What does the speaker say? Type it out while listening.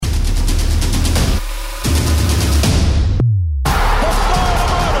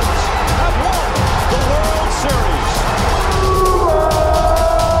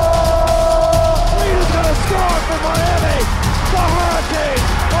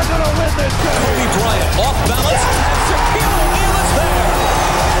Kobe Bryant off balance. And Shaquille O'Neal is there.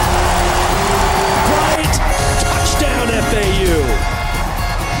 Bryant, touchdown FAU.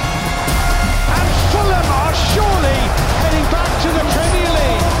 And Fulham are surely heading back to the Premier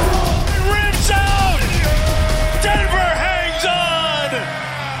League. Rims out. Denver hangs on.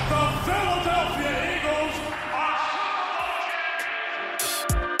 The Philadelphia Eagles are...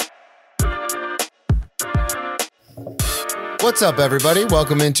 What's up, everybody?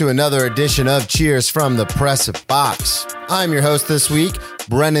 Welcome into another edition of Cheers from the Press Box. I'm your host this week,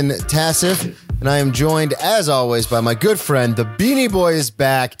 Brennan Tassif, and I am joined, as always, by my good friend, the Beanie Boy is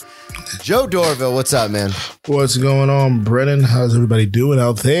back, Joe Dorville. What's up, man? What's going on, Brennan? How's everybody doing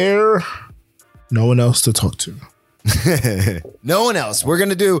out there? No one else to talk to. No one else. We're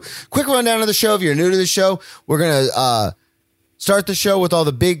going to do a quick rundown of the show. If you're new to the show, we're going to start the show with all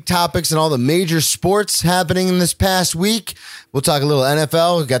the big topics and all the major sports happening in this past week. We'll talk a little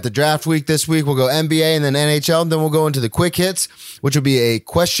NFL. We've got the draft week this week. We'll go NBA and then NHL. Then we'll go into the quick hits, which will be a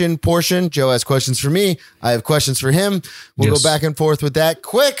question portion. Joe has questions for me. I have questions for him. We'll go back and forth with that.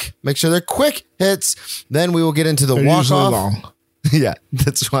 Quick. Make sure they're quick hits. Then we will get into the walk-off. Long. Yeah,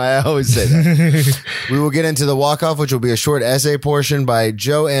 that's why I always say that. We will get into the walk-off, which will be a short essay portion by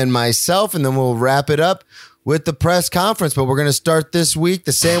Joe and myself, and then we'll wrap it up with the press conference. But we're going to start this week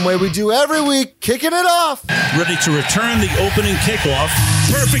the same way we do every week, kicking it off. Ready to return the opening kickoff.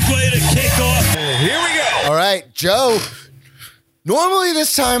 Perfect way to kick off. Here we go. All right, Joe. Normally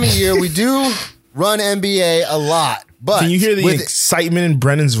this time of year, we do run NBA a lot. But Can you hear the with excitement in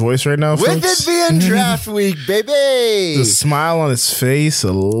Brennan's voice right now, with folks? it being draft week, baby. The smile on his face,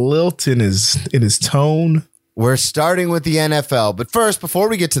 a lilt in his tone. We're starting with the NFL. But first, before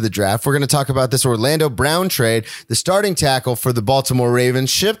we get to the draft, we're going to talk about this Orlando Brown trade. The starting tackle for the Baltimore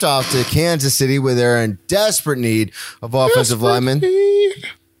Ravens shipped off to Kansas City where they're in desperate need of offensive linemen.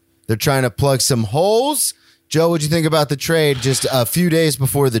 They're trying to plug some holes. Joe, what'd you think about the trade just a few days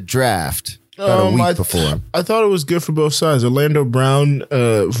before the draft? About a week before. I thought it was good for both sides. Orlando Brown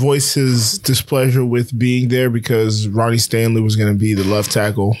voiced his displeasure with being there because Ronnie Stanley was going to be the left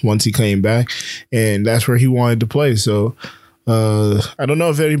tackle once he came back, and that's where he wanted to play. So I don't know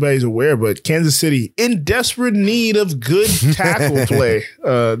if anybody's aware, but Kansas City in desperate need of good tackle play.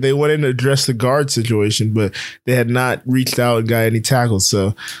 They went in to address the guard situation, but they had not reached out and got any tackles.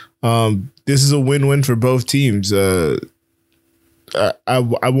 So this is a win-win for both teams. I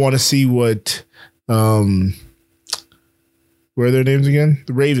want to see what where are their names again?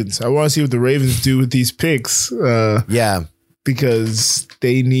 The Ravens. I want to see what the Ravens do with these picks. Because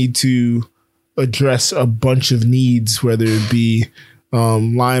they need to address a bunch of needs, whether it be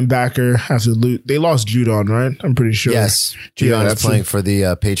linebacker. They lost Judon, right? I'm pretty sure. Yes, Judon is playing for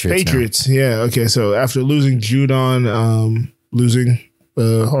the Patriots. Now. Yeah. Okay. So after losing Judon, losing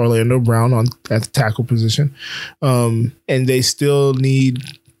Orlando Brown at the tackle position. And they still need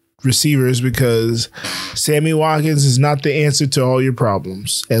receivers because Sammy Watkins is not the answer to all your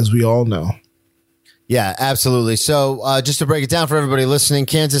problems, as we all know. Yeah, absolutely. So just to break it down for everybody listening,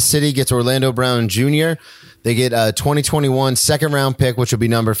 Kansas City gets Orlando Brown Jr. They get a 2021 second-round pick, which will be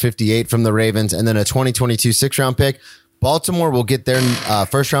number 58 from the Ravens, and then a 2022 sixth-round pick. Baltimore will get their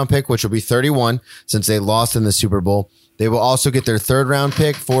first-round pick, which will be 31, since they lost in the Super Bowl. They will also get their third-round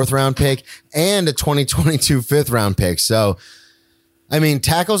pick, fourth-round pick, and a 2022 fifth-round pick. So, I mean,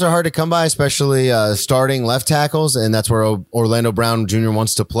 tackles are hard to come by, especially starting left tackles, and that's where Orlando Brown Jr.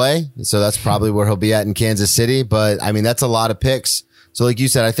 wants to play. So that's probably where he'll be at in Kansas City. But, I mean, that's a lot of picks. So like you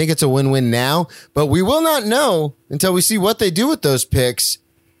said, I think it's a win-win now, but we will not know until we see what they do with those picks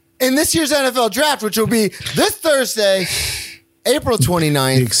in this year's NFL draft, which will be this Thursday, April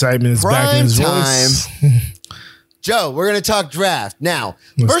 29th. The excitement is back in his voice. Joe, we're going to talk draft. Now,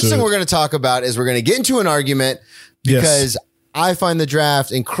 first thing we're going to talk about is we're going to get into an argument because I find the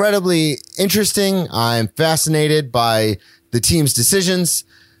draft incredibly interesting. I'm fascinated by the team's decisions.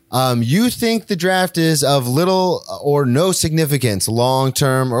 You think the draft is of little or no significance,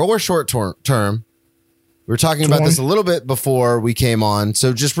 long-term or short-term. We were talking about this a little bit before we came on.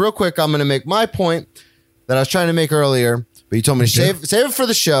 So just real quick, I'm going to make my point that I was trying to make earlier, but you told me to save it for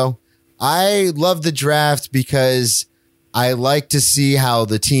the show. I love the draft because I like to see how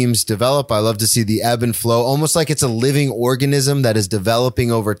the teams develop. I love to see the ebb and flow, almost like it's a living organism that is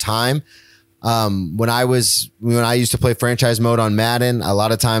developing over time. When I used to play franchise mode on Madden, a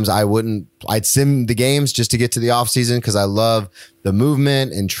lot of times I'd sim the games just to get to the off season because I love the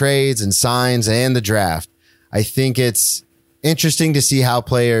movement and trades and signs and the draft. I think it's interesting to see how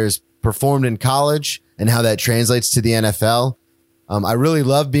players performed in college and how that translates to the NFL. I really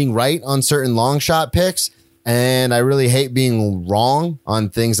love being right on certain long shot picks, And I really hate being wrong on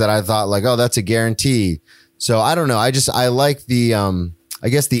things that I thought like, oh, that's a guarantee. So I don't know. I like the, I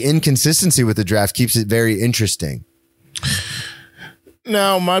guess the inconsistency with the draft keeps it very interesting.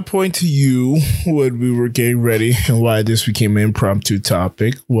 Now, my point to you when we were getting ready and why this became an impromptu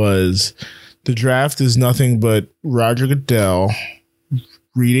topic was the draft is nothing but Roger Goodell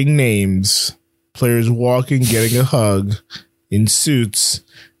reading names, players walking, getting a hug in suits,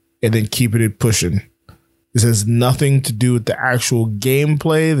 and then keeping it pushing. This has nothing to do with the actual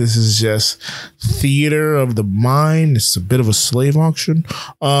gameplay. This is just theater of the mind. It's a bit of a slave auction.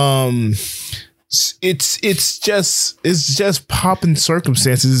 It's just popping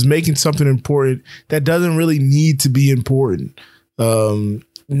circumstances. It's making something important that doesn't really need to be important.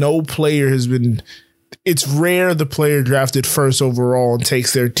 No player has been. It's rare the player drafted first overall and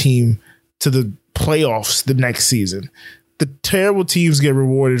takes their team to the playoffs the next season. The terrible teams get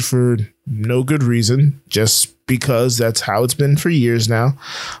rewarded for no good reason, just because that's how it's been for years now.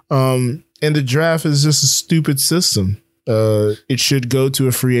 And the draft is just a stupid system. It should go to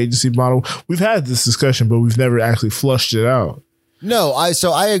a free agency model. We've had this discussion, but we've never actually flushed it out. No,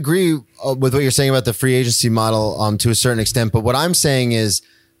 I agree with what you're saying about the free agency model to a certain extent. But what I'm saying is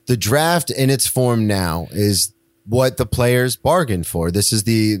the draft in its form now is what the players bargained for. This is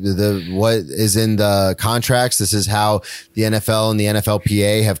the what is in the contracts. This is how the NFL and the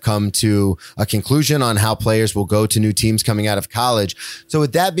NFLPA have come to a conclusion on how players will go to new teams coming out of college. So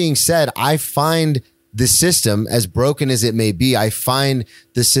with that being said, I find the system, as broken as it may be, I find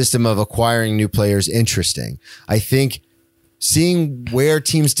the system of acquiring new players interesting. I think seeing where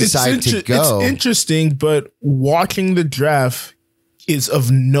teams decide to go. It's interesting, but watching the draft is of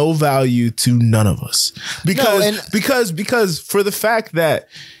no value to none of us because for the fact that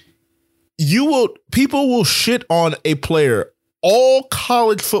people will shit on a player all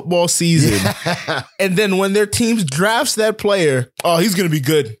college football season. Yeah. And then when their teams drafts that player, oh, he's going to be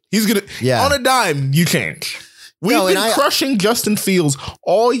good. He's going to, on a dime, you change. We've been crushing Justin Fields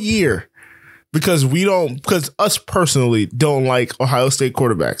all year because us personally don't like Ohio State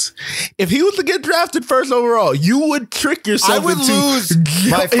quarterbacks. If he was to get drafted first overall, you would trick yourself into lose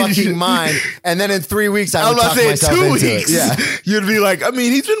my fucking mind. And then in 3 weeks, I would talk myself into it. Yeah. You'd be like, I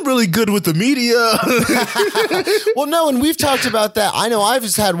mean, he's been really good with the media. Well, no, and we've talked about that. I know I've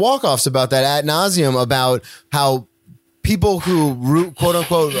just had walk-offs about that ad nauseum about how people who root, quote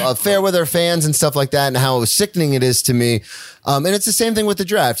unquote, fair weather fans and stuff like that, and how sickening it is to me. And it's the same thing with the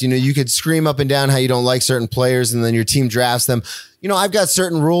draft. You know, you could scream up and down how you don't like certain players, and then your team drafts them. You know, I've got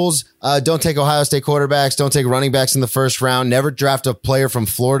certain rules. Don't take Ohio State quarterbacks. Don't take running backs in the first round. Never draft a player from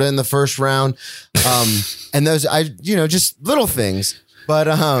Florida in the first round. And those, just little things. But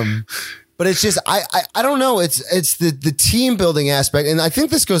it's just, I don't know. It's the team building aspect. And I think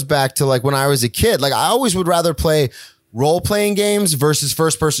this goes back to like when I was a kid. Like I always would rather play role-playing games versus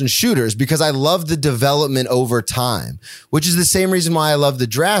first-person shooters because I love the development over time, which is the same reason why I love the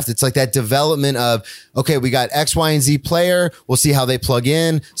draft. It's like that development of, okay, we got X, Y, and Z player. We'll see how they plug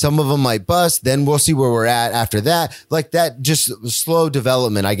in. Some of them might bust. Then we'll see where we're at after that. Like that just slow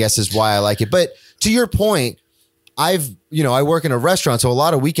development, I guess, is why I like it. But to your point, I work in a restaurant, so a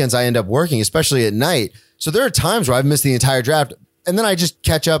lot of weekends I end up working, especially at night. So there are times where I've missed the entire draft. And then I just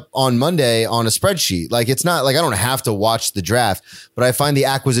catch up on Monday on a spreadsheet. Like it's not like I don't have to watch the draft, but I find the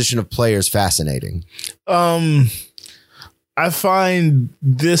acquisition of players fascinating. I find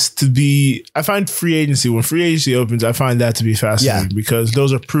free agency, when free agency opens, I find that to be fascinating because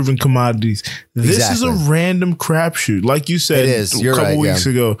those are proven commodities. This is a random crapshoot. Like you said a couple weeks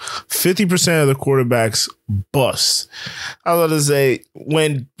ago, 50% of the quarterbacks bust. I was going to say,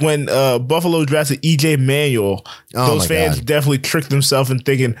 when Buffalo drafted EJ Manuel, those fans definitely tricked themselves in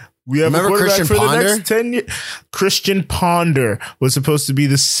thinking, we have a quarterback for the next 10 years. Christian Ponder was supposed to be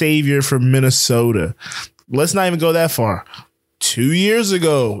the savior for Minnesota. Let's not even go that far. 2 years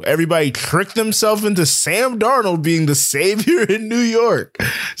ago, everybody tricked themselves into Sam Darnold being the savior in New York.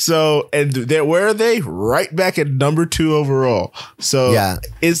 So, and where are they? Right back at number 2 overall. So,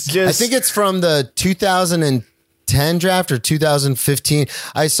 it's just... I think it's from the 2010 draft or 2015.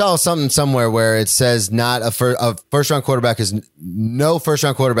 I saw something somewhere where it says not a first-round quarterback no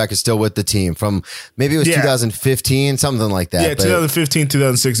first-round quarterback is still with the team from maybe it was 2015, something like that. Yeah, 2015,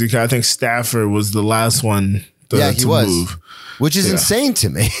 2016. I think Stafford was the last one he was. Move. Which is insane to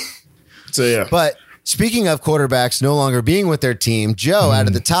me. So, yeah. But speaking of quarterbacks no longer being with their team, Joe, out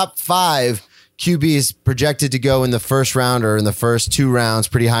of the top 5 QBs projected to go in the first round or in the first 2 rounds,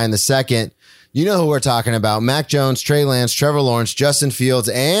 pretty high in the second, you know who we're talking about. Mac Jones, Trey Lance, Trevor Lawrence, Justin Fields,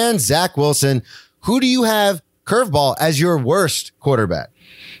 and Zach Wilson. Who do you have, curveball, as your worst quarterback?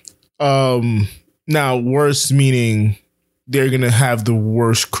 No Now, worst meaning they're going to have the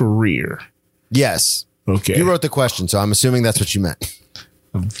worst career. Yes. Okay. You wrote the question, so I'm assuming that's what you meant.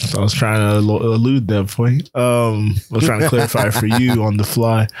 I was trying to allude that point. I was trying to clarify for you on the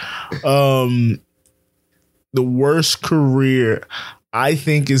fly. The worst career, I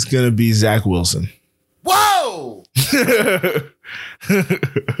think, is going to be Zach Wilson. Whoa!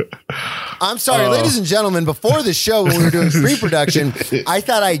 I'm sorry, ladies and gentlemen. Before the show, when we were doing pre-production, I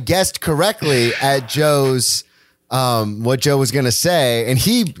thought I guessed correctly at Joe's what Joe was going to say, and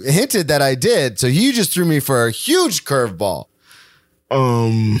he hinted that I did. So you just threw me for a huge curveball.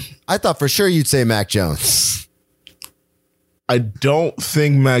 I thought for sure you'd say Mac Jones. I don't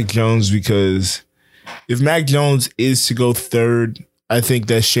think Mac Jones, because if Mac Jones is to go third, I think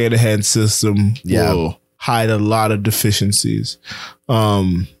that Shanahan system will hide a lot of deficiencies.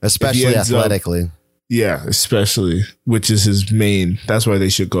 Especially athletically. Especially, which is his main. That's why they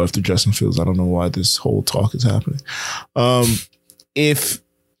should go after Justin Fields. I don't know why this whole talk is happening. If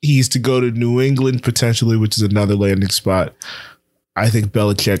he's to go to New England potentially, which is another landing spot, I think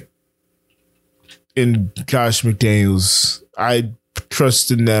Belichick and Josh McDaniels, I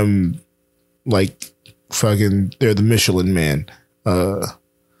trust in them like fucking they're the Michelin man.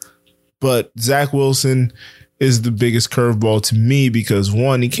 But Zach Wilson is the biggest curveball to me because,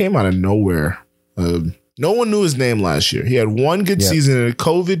 one, he came out of nowhere. No one knew his name last year. He had one good season in a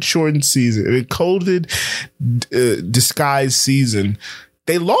COVID-shortened season, in a COVID-disguised season.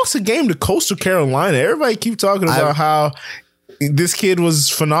 They lost a game to Coastal Carolina. Everybody keep talking about how this kid was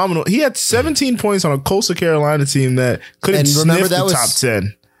phenomenal. He had 17 points on a Coastal Carolina team that couldn't sniff the top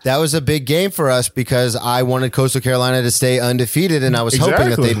 10. That was a big game for us because I wanted Coastal Carolina to stay undefeated, and I was hoping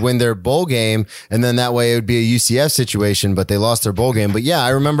that they'd win their bowl game, and then that way it would be a UCF situation, but they lost their bowl game. But yeah, I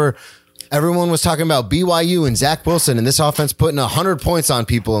remember everyone was talking about BYU and Zach Wilson and this offense putting 100 points on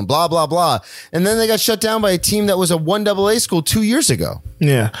people and blah, blah, blah. And then they got shut down by a team that was a 1AA school 2 years ago.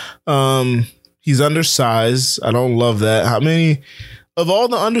 Yeah. He's undersized. I don't love that. How many of all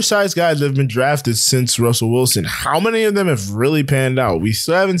the undersized guys that have been drafted since Russell Wilson, how many of them have really panned out? We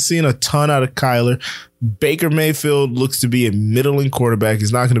still haven't seen a ton out of Kyler. Baker Mayfield looks to be a middling quarterback.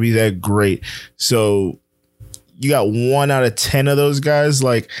 He's not going to be that great. So you got 1 out of 10 of those guys.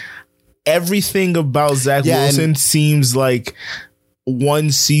 Like, everything about Zach Wilson seems like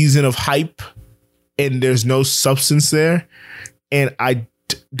one season of hype and there's no substance there. And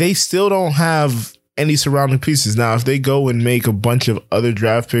they still don't have any surrounding pieces. Now, if they go and make a bunch of other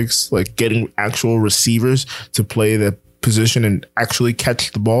draft picks, like getting actual receivers to play the position and actually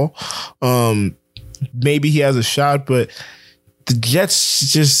catch the ball, maybe he has a shot. But the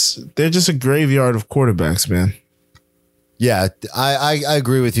Jets they're just a graveyard of quarterbacks, man. Yeah, I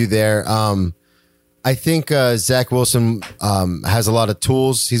agree with you there. I think Zach Wilson has a lot of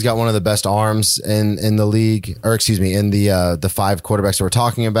tools. He's got one of the best arms in the league, or excuse me, in the 5 quarterbacks that we're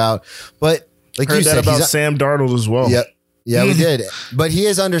talking about. But like Heard you said, about Sam Darnold as well. Yep. Yeah, we did. But he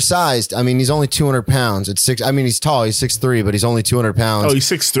is undersized. I mean, he's only 200 pounds. He's tall. He's 6'3", but he's only 200 pounds. Oh, he's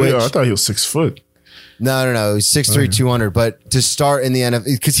 6'3". I thought he was 6 foot. No. He's 6'3", 200. But to start in the NFL,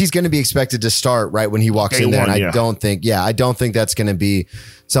 because he's going to be expected to start right when he walks in there. And I don't think that's going to be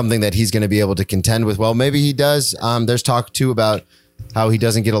something that he's going to be able to contend with. Well, maybe he does. There's talk too about how he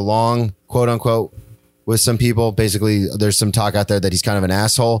doesn't get along, quote unquote, with some people. Basically, there's some talk out there that he's kind of an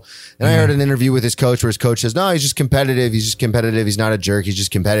asshole. And I heard an interview with his coach where his coach says, no, he's just competitive. He's not a jerk. He's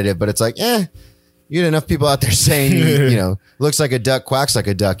just competitive. But it's like, you get enough people out there saying, looks like a duck, quacks like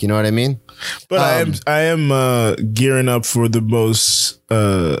a duck. You know what I mean? But I am gearing up for the most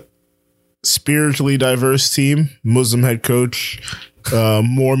spiritually diverse team, Muslim head coach,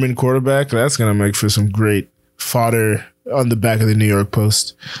 Mormon quarterback. That's going to make for some great fodder on the back of the New York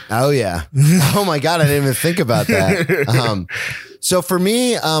Post. Oh, yeah. Oh, my God. I didn't even think about that. So for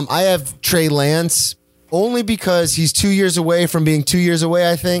me, I have Trey Lance only because he's 2 years away from being 2 years away,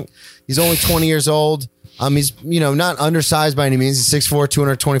 I think. He's only 20 years old. He's, not undersized by any means. He's 6'4",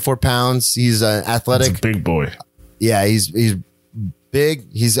 224 pounds. He's athletic. He's a big boy. Yeah, he's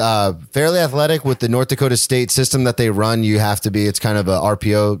big. He's fairly athletic. With the North Dakota State system that they run, you have to be. It's kind of a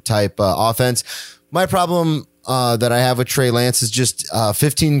RPO type offense. My problem that I have with Trey Lance is just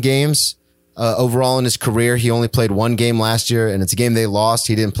 15 games overall in his career. He only played 1 game last year, and it's a game they lost.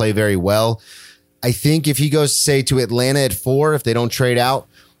 He didn't play very well. I think if he goes, say, to Atlanta at 4, if they don't trade out,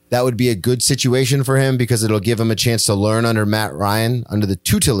 that would be a good situation for him because it'll give him a chance to learn under Matt Ryan, under the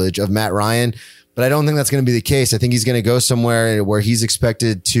tutelage of Matt Ryan. But I don't think that's going to be the case. I think he's going to go somewhere where he's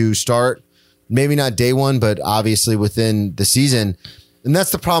expected to start, maybe not day one, but obviously within the season. And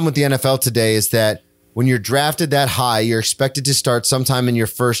that's the problem with the NFL today is that when you're drafted that high, you're expected to start sometime in your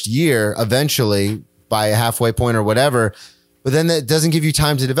first year, eventually by a halfway point or whatever. But then that doesn't give you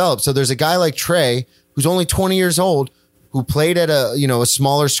time to develop. So there's a guy like Trey, who's only 20 years old, who played at a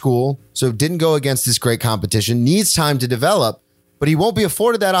smaller school, so didn't go against this great competition, needs time to develop, but he won't be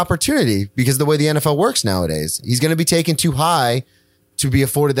afforded that opportunity because of the way the NFL works nowadays. He's going to be taken too high to be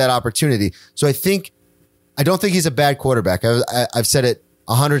afforded that opportunity. So I don't think he's a bad quarterback. I've said it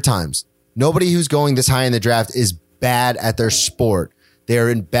 100 times. Nobody who's going this high in the draft is bad at their sport. They are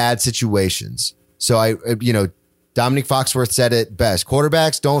in bad situations. So Dominic Foxworth said it best.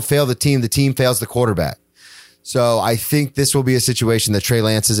 Quarterbacks don't fail the team fails the quarterback. So I think this will be a situation that Trey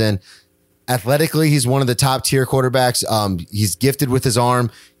Lance is in. Athletically, he's one of the top tier quarterbacks. He's gifted with his arm.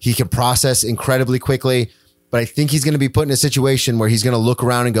 He can process incredibly quickly, but I think he's going to be put in a situation where he's going to look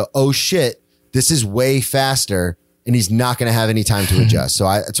around and go, oh shit, this is way faster. And he's not going to have any time to adjust. So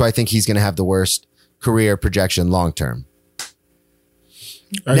I think he's going to have the worst career projection long term.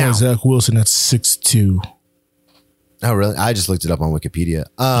 I got Zach Wilson at 6'2". Oh, really? I just looked it up on Wikipedia.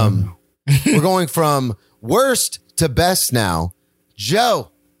 We're going from worst to best now.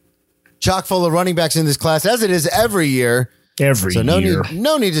 Joe, chock full of running backs in this class, as it is every year. So no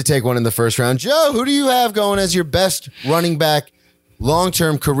need to take one in the first round. Joe, who do you have going as your best running back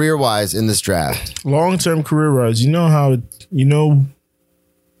long-term career-wise in this draft? Long-term career-wise,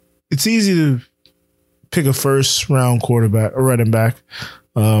 it's easy to pick a first-round quarterback or running back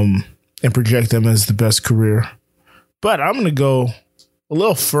and project them as the best career. But I'm going to go a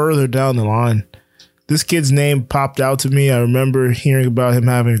little further down the line. This kid's name popped out to me. I remember hearing about him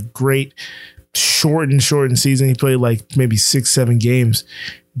having a great shortened season. He played like maybe 6-7 games.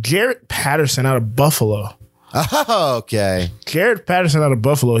 Jaret Patterson out of Buffalo. Oh, okay. Jaret Patterson out of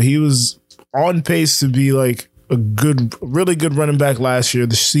Buffalo. He was on pace to be like a really good running back last year.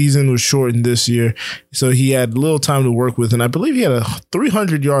 The season was shortened this year, so he had little time to work with. And I believe he had a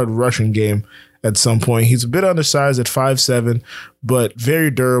 300-yard rushing game at some point. He's a bit undersized at 5'7", but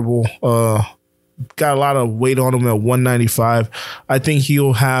very durable. Got a lot of weight on him at 195. I think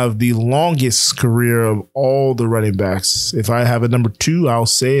he'll have the longest career of all the running backs. If I have a number 2, I'll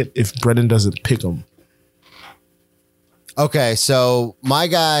say it if Brendan doesn't pick him. Okay, so my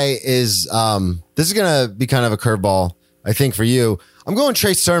guy is this is going to be kind of a curveball, I think, for you. I'm going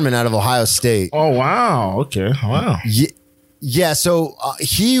Trey Sermon out of Ohio State. Oh, wow. Okay. Wow. Yeah, so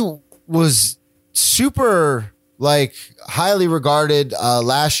he was super highly regarded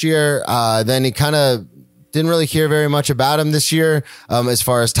last year. Then he kind of didn't really hear very much about him this year as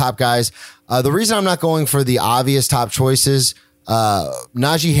far as top guys. The reason I'm not going for the obvious top choices,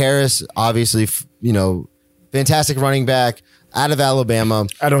 Najee Harris, obviously, fantastic running back out of Alabama.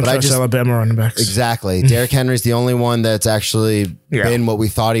 I don't trust Alabama running backs. Exactly. Derrick Henry's the only one that's actually been what we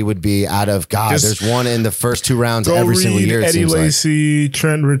thought he would be out of God. There's one in the first 2 rounds every single year. Eddie Lacy,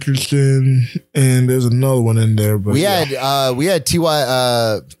 Trent Richardson, and there's another one in there. But we had TJ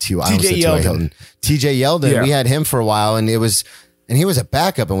Yeldon. Yeah. We had him for a while, and he was a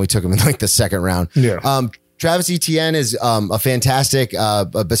backup, and we took him in the second round. Yeah. Travis Etienne is a fantastic,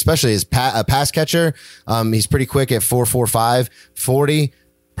 especially as a pass catcher. He's pretty quick at 4.45, 40.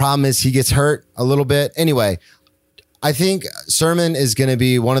 Problem is he gets hurt a little bit. Anyway, I think Sermon is going to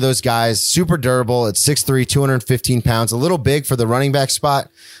be one of those guys, super durable at 6'3", 215 pounds, a little big for the running back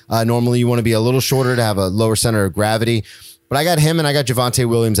spot. Normally you want to be a little shorter to have a lower center of gravity. But I got him and I got Javonte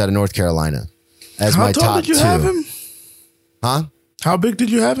Williams out of North Carolina as my top 2. How tall did you have him? Huh? How big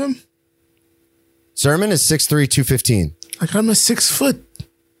did you have him? Sermon is 6'3", 215. I got him at 6 foot.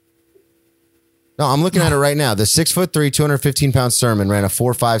 No, I'm looking at it right now. The 6'3", 215 pound Sermon ran a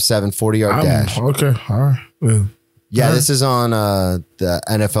 4.57 40-yard dash. Okay, all right. Well, yeah, this is on the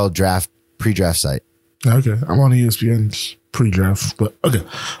NFL draft pre-draft site. Okay, I'm on ESPN's pre-draft, but okay.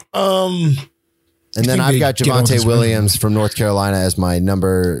 And then I've got Javonte Williams from North Carolina as my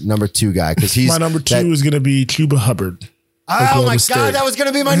number 2 guy because he's my number 2 is going to be Chuba Hubbard. Oh my God, that was going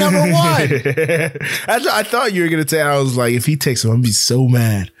to be my number 1. I thought you were going to say, I was like, if he takes him, I'm going to be so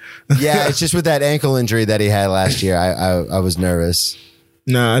mad. Yeah, it's just with that ankle injury that he had last year. I was nervous.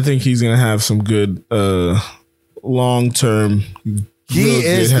 No, I think he's going to have some good long-term. He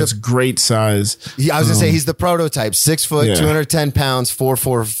has great size. I was going to say he's the prototype. 6 foot, 210 pounds,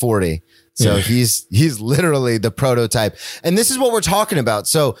 4'4", 40. So he's literally the prototype. And this is what we're talking about.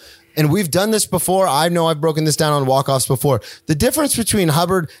 So, and we've done this before. I know I've broken this down on walk-offs before. The difference between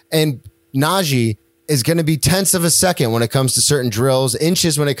Hubbard and Najee is going to be tenths of a second when it comes to certain drills,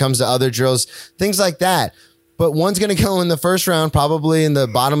 inches when it comes to other drills, things like that. But one's going to go in the first round, probably in the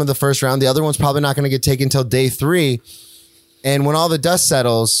bottom of the first round. The other one's probably not going to get taken until day 3. And when all the dust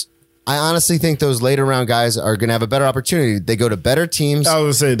settles, I honestly think those later round guys are going to have a better opportunity. They go to better teams. I was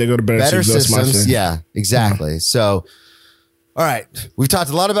going to say they go to better teams. systems. Yeah, exactly. So, all right. We've talked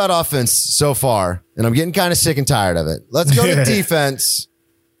a lot about offense so far, and I'm getting kind of sick and tired of it. Let's go to defense.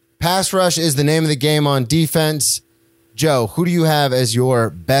 Pass rush is the name of the game on defense. Joe, who do you have as your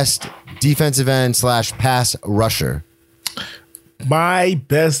best defensive end / pass rusher? My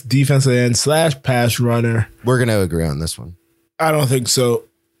best defensive end / pass runner. We're going to agree on this one. I don't think so.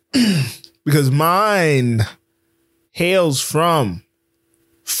 Because mine hails from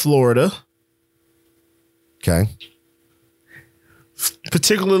Florida. Okay.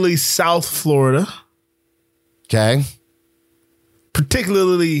 Particularly South Florida. Okay.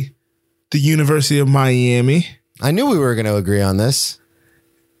 Particularly the University of Miami. I knew we were going to agree on this.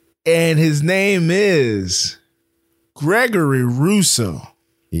 And his name is Gregory Rousseau.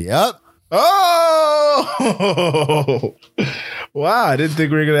 Yep. Oh! Wow, I didn't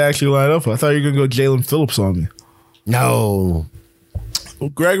think we were going to actually line up. I thought you were going to go Jalen Phillips on me. No. Well,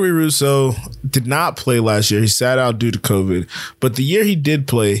 Gregory Rousseau did not play last year. He sat out due to COVID. But the year he did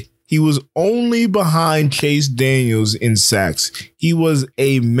play, he was only behind Chase Daniels in sacks. He was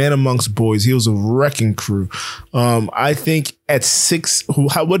a man amongst boys. He was a wrecking crew. I think at 6,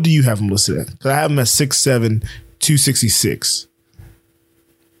 what do you have him listed at? Because I have him at 6'7", 266.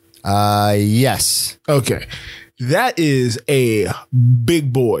 Yes. Okay. That is a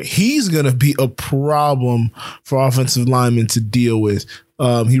big boy. He's going to be a problem for offensive linemen to deal with.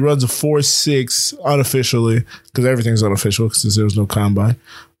 He runs a 4.6 unofficially because everything's unofficial because there's no combine.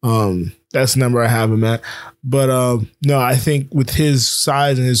 That's the number I have him at. But no, I think with his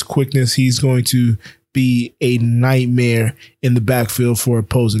size and his quickness, he's going to be a nightmare in the backfield for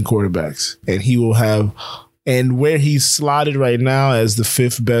opposing quarterbacks. And he will have, and where he's slotted right now as the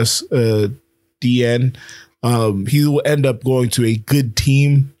 5th best DN, he will end up going to a good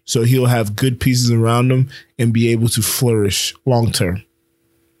team. So he'll have good pieces around him and be able to flourish long term.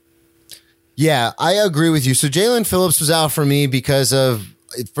 Yeah, I agree with you. So Jalen Phillips was out for me because of,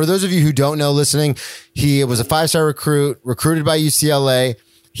 for those of you who don't know listening, he was a 5-star recruited by UCLA.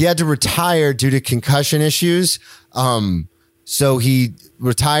 He had to retire due to concussion issues. So he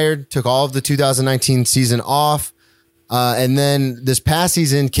retired, took all of the 2019 season off. And then this past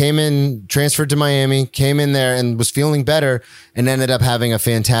season came in, transferred to Miami, came in there and was feeling better and ended up having a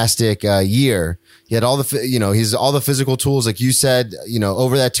fantastic year. He had all the, he's all the physical tools, like you said,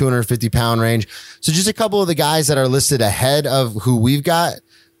 over that 250 pound range. So just a couple of the guys that are listed ahead of who we've got.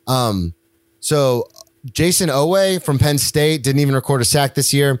 So Jason Owe from Penn State didn't even record a sack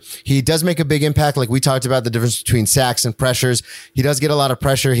this year. He does make a big impact. Like we talked about the difference between sacks and pressures. He does get a lot of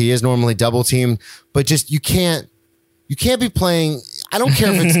pressure. He is normally double teamed, but just, you can't be playing. I don't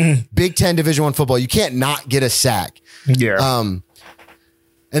care if it's Big Ten Division I football. You can't not get a sack. Yeah.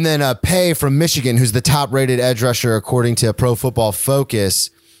 And then Pay from Michigan, who's the top rated edge rusher according to Pro Football Focus,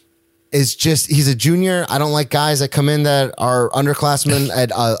 is just, he's a junior. I don't like guys that come in that are underclassmen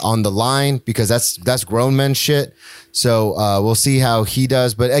on the line because that's grown men shit. So we'll see how he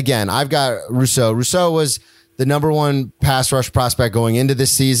does. But again, I've got Rousseau. Rousseau was the number 1 pass rush prospect going into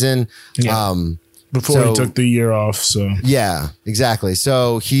this season. Yeah. Before he took the year off. So yeah, exactly.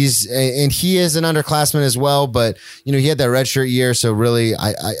 So he is an underclassman as well, but he had that redshirt year. So really,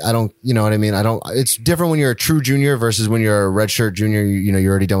 I don't, you know what I mean? It's different when you're a true junior versus when you're a redshirt junior,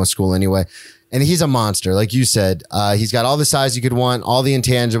 you're already done with school anyway. And he's a monster. Like you said, he's got all the size you could want, all the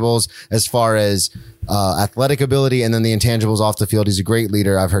intangibles as far as athletic ability, and then the intangibles off the field. He's a great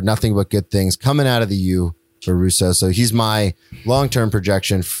leader. I've heard nothing but good things coming out of the U for Rousseau. So he's my long-term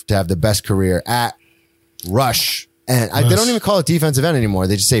projection to have the best career at rush. And they don't even call it defensive end anymore.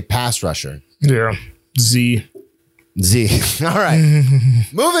 They just say pass rusher. Yeah. Z. All right.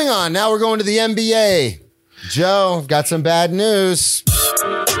 Moving on. Now we're going to the NBA. Joe, got some bad news.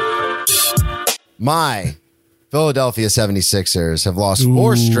 My Philadelphia 76ers have lost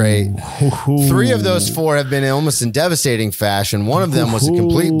 4 straight. 3 of those 4 have been almost in devastating fashion. One of them was a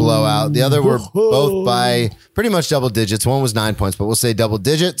complete blowout. The other were both by pretty much double digits. One was 9 points, but we'll say double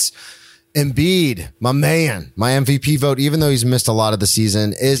digits. Embiid, my man, my MVP vote, even though he's missed a lot of the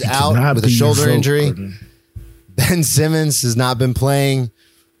season, is out with a shoulder injury. Ben Simmons has not been playing.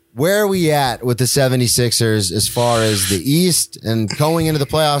 Where are we at with the 76ers as far as the East and going into the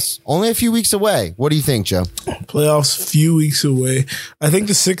playoffs? Only a few weeks away. What do you think, Joe? Playoffs, few weeks away. I think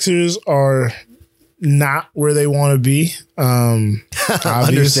the Sixers are not where they want to be.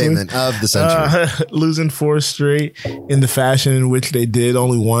 Understatement of the century. Losing 4 straight in the fashion in which they did.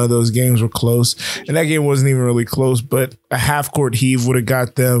 Only one of those games were close. And that game wasn't even really close, but a half-court heave would have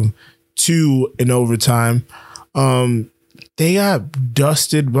got them to an overtime. they got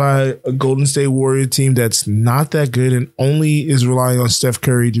dusted by a Golden State Warrior team that's not that good and only is relying on Steph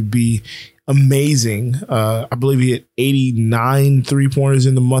Curry to be amazing. I believe he hit 89 3-pointers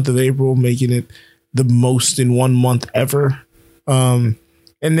in the month of April, making it the most in 1 month ever. And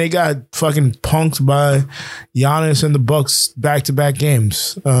they got fucking punked by Giannis and the Bucks back-to-back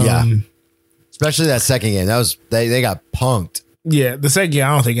games. Especially that second game. That was they got punked. Yeah, the second game, I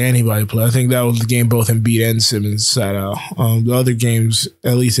don't think anybody played. I think that was the game both Embiid and Simmons sat out. The other games,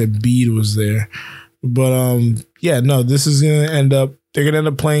 at least Embiid was there. But this is going to end up, they're going to end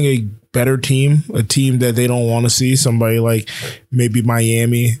up playing a better team, a team that they don't want to see. Somebody like maybe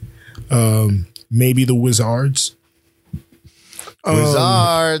Miami, maybe the Wizards.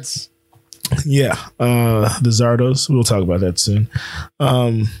 Wizards. The Zardos. We'll talk about that soon.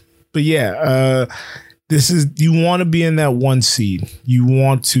 This is, you want to be in that 1 seed. You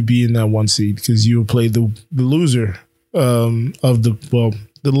want to be in that 1 seed because you will play the loser of the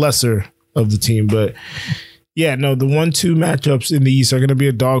lesser of the team. But the 1-2 matchups in the East are going to be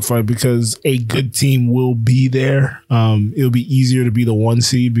a dogfight because a good team will be there. It'll be easier to be the 1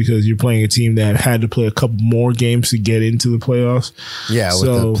 seed because you're playing a team that had to play a couple more games to get into the playoffs. Yeah, with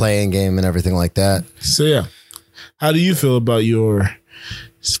the playing game and everything like that. So, how do you feel about your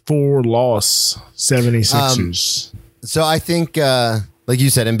 4-loss 76ers? So I think, like you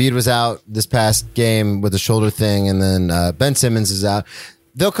said, Embiid was out this past game with a shoulder thing, and then Ben Simmons is out.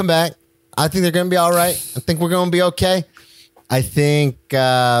 They'll come back. I think they're going to be all right. I think we're going to be okay. I think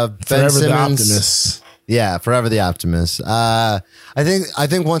Ben Simmons. The optimist. Yeah, forever the optimist. I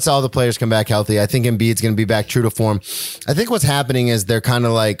think once all the players come back healthy, I think Embiid's going to be back true to form. I think what's happening is they're kind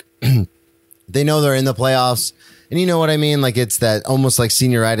of like they know they're in the playoffs. And you know what I mean? Like, it's that almost like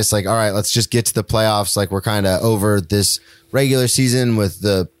senioritis, like, all right, let's just get to the playoffs. Like, we're kind of over this regular season with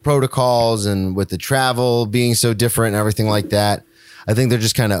the protocols and with the travel being so different and everything like that. I think they're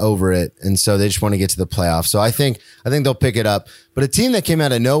just kind of over it. And so they just want to get to the playoffs. So I think they'll pick it up. But a team that came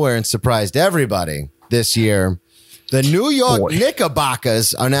out of nowhere and surprised everybody this year, the New York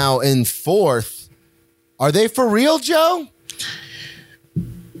Knickerbockers are now in 4th. Are they for real, Joe?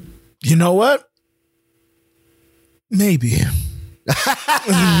 You know what? Maybe.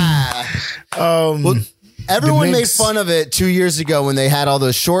 Everyone made fun of it 2 years ago when they had all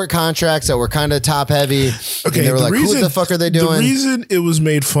those short contracts that were kind of top heavy. Okay, and they were like, who the fuck are they doing? The reason it was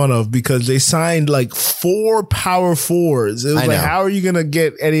made fun of because they signed like 4 power forwards. It was like, how are you going to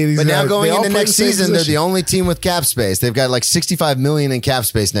get any of these guys? But now guys? going into next season, they're the only team with cap space. They've got like $65 million in cap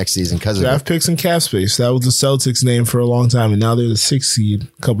space next season because of draft picks and cap space. That was the Celtics name for a long time, and now they're the 6th seed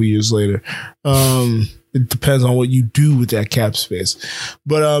a couple years later. It depends on what you do with that cap space.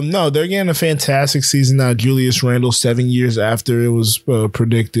 But no, they're getting a fantastic season now. Julius Randle, 7 years after it was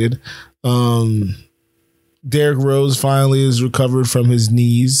predicted. Derrick Rose finally is recovered from his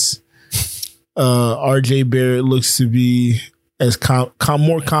knees. RJ Barrett looks to be as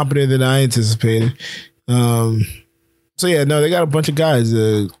more competent than I anticipated. So they got a bunch of guys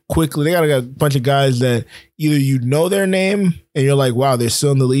quickly. They got a bunch of guys that either you know their name and you're like, wow, they're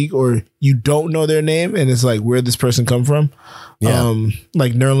still in the league, or you don't know their name and it's like, where'd this person come from? Yeah.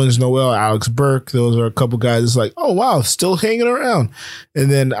 Like Nerlens Noel, Alex Burke. Those are a couple guys. It's like, oh wow, still hanging around. And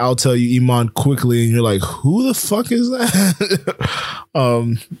then I'll tell you Iman quickly, and you're like, who the fuck is that?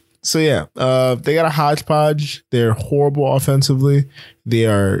 They got a hodgepodge. They're horrible offensively. They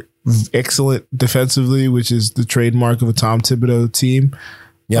are excellent defensively, which is the trademark of a Tom Thibodeau team.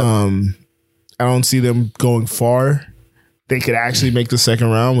 Yep. I don't see them going far. They could actually make the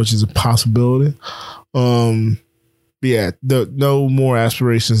second round, which is a possibility. No more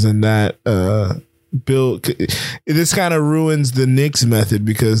aspirations than that. This kind of ruins the Knicks method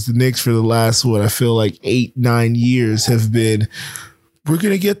because the Knicks for the last, I feel like 8-9 years have been, we're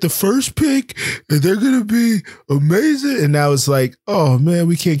going to get the first pick and they're going to be amazing. And now it's like, oh man,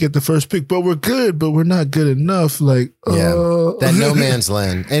 we can't get the first pick, but we're good, but we're not good enough. Like, that no man's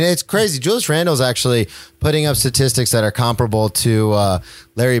land. And it's crazy. Julius Randle's actually putting up statistics that are comparable to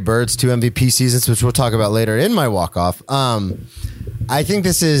Larry Bird's 2 MVP seasons, which we'll talk about later in my walk-off. I think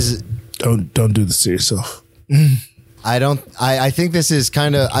this is... Don't do this to yourself. I think this is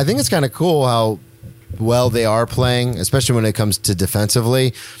I think it's kind of cool how well they are playing, especially when it comes to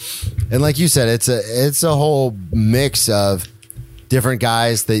defensively. And like you said, it's a whole mix of different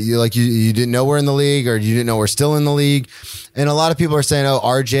guys that you didn't know were in the league, or you didn't know were still in the league. And a lot of people are saying, oh,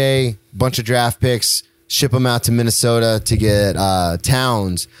 RJ, bunch of draft picks, ship them out to Minnesota to get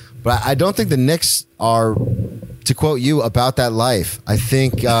Towns. But I don't think the Knicks are, to quote you, about that life. I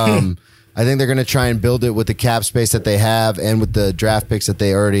think they're going to try and build it with the cap space that they have and with the draft picks that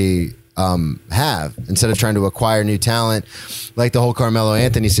they already have, instead of trying to acquire new talent like the whole Carmelo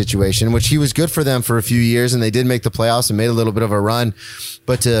Anthony situation, which he was good for them for a few years and they did make the playoffs and made a little bit of a run.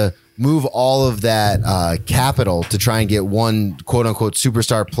 But to move all of that capital to try and get one quote unquote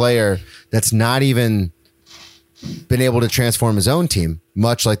superstar player that's not even been able to transform his own team,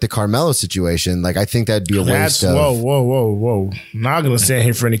 much like the Carmelo situation. Like, I think that'd be a waste of... Whoa. I'm not going to stand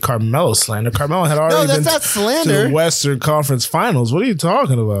here for any Carmelo slander. Carmelo had already been not slander. to the Western Conference Finals. What are you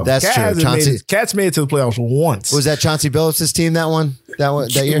talking about? That's true. Cat's made it to the playoffs once. Was that Chauncey Billups' team that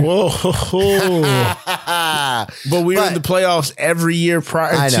year? Whoa. But we were in the playoffs every year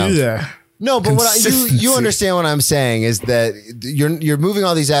prior to that. No, but you understand what I'm saying is that you're moving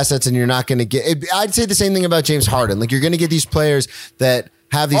all these assets and you're not going to get. I'd say the same thing about James Harden. Like, you're going to get these players that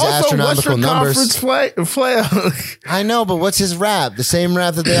have these astronomical numbers. I know, but what's his rap? The same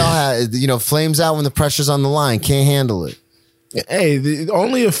rap that they all have. Flames out when the pressure's on the line. Can't handle it. Hey,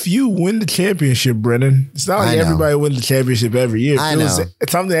 only a few win the championship, Brennan. It's not like everybody wins the championship every year. I know.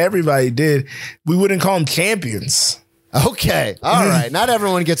 It's something everybody did. We wouldn't call them champions. Okay. All right. Not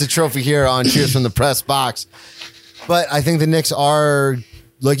everyone gets a trophy here on Cheers from the Press Box. But I think the Knicks are,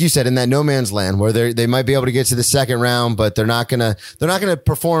 like you said, in that no man's land where they might be able to get to the second round, but they're not gonna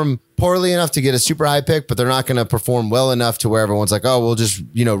perform poorly enough to get a super high pick, but they're not gonna perform well enough to where everyone's like, oh, we'll just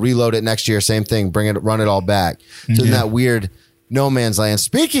reload it next year, same thing, run it all back. So in that weird no man's land.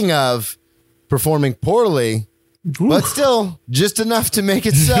 Speaking of performing poorly, but still just enough to make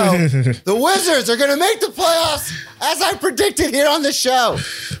it so, the Wizards are going to make the playoffs, as I predicted here on the show.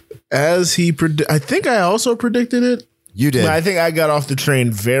 I think I also predicted it. You did. But I think I got off the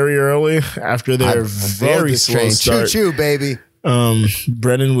train very early after their very slow start. Choo-choo, baby.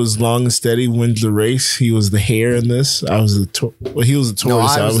 Brennan was long and steady, wins the race. He was the hare in this. He was the tortoise. No,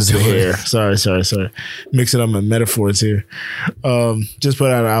 I was the hare. Sorry. Mixing up my metaphors here. Just put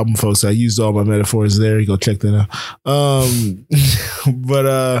out an album, folks. I used all my metaphors there. You go check that out. But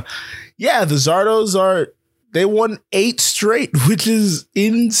the Zardos they won 8 straight, which is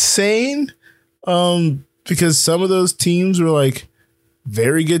insane. Because some of those teams were like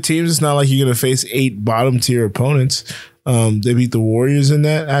very good teams. It's not like you're going to face 8 bottom tier opponents. They beat the Warriors in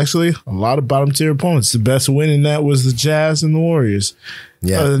that, actually. A lot of bottom tier opponents. The best win in that was the Jazz and the Warriors.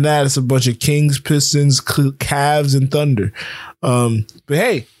 Yeah. Other than that, it's a bunch of Kings, Pistons, Cavs, and Thunder. But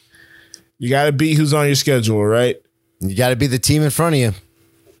hey, you got to beat who's on your schedule, right? You got to be the team in front of you.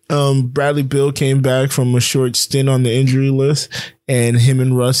 Bradley Beal came back from a short stint on the injury list, and him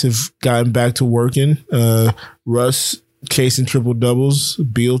and Russ have gotten back to working. Russ chasing triple doubles,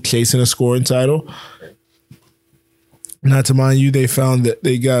 Beal chasing a scoring title. Not to mind you, they found that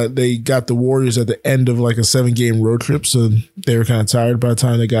they got the Warriors at the end of like a 7-game road trip, so they were kind of tired by the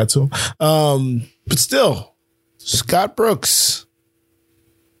time they got to them. But still, Scott Brooks,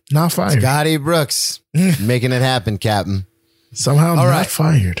 not fired. Scotty Brooks making it happen, Captain. Somehow not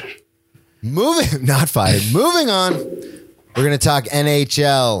fired. Not fired. Moving on, we're going to talk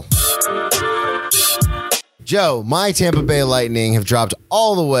NHL. Joe, my Tampa Bay Lightning have dropped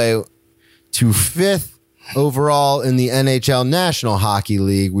all the way to 5th overall in the NHL National Hockey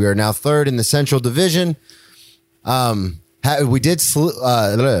League. We are now 3rd in the Central Division. We did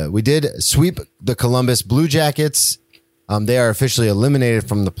sweep the Columbus Blue Jackets. They are officially eliminated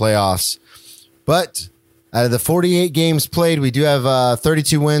from the playoffs. But out of the 48 games played, we do have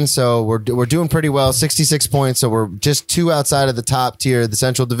 32 wins, so we're doing pretty well. 66 points, so we're just 2 outside of the top tier of the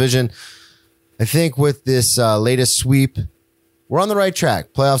Central Division. I think with this latest sweep, we're on the right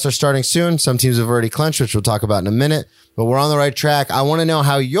track. Playoffs are starting soon. Some teams have already clinched, which we'll talk about in a minute, but we're on the right track. I want to know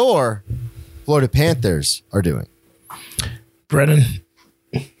how your Florida Panthers are doing. Brennan,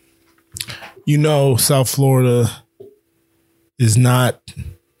 South Florida is not...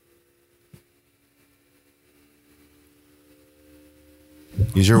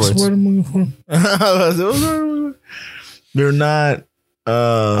 Use your words. What I'm looking for? They're not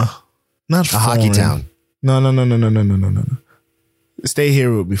a hockey town. No. Stay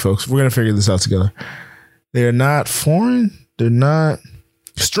here with me, folks. We're gonna figure this out together. They're not foreign. They're not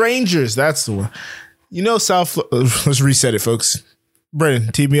strangers. That's the one. South. Let's reset it, folks.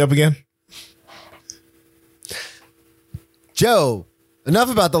 Brennan, tee me up again. Joe,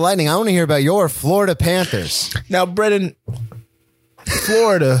 enough about the Lightning. I want to hear about your Florida Panthers. Now, Brennan,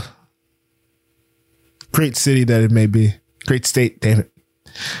 Florida, great city that it may be, great state. Damn it.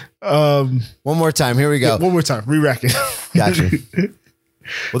 One more time. Here we go. Yeah, one more time. Re-rack it. Gotcha.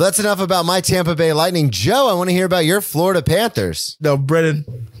 Well, that's enough about my Tampa Bay Lightning. Joe, I want to hear about your Florida Panthers. No, Brennan.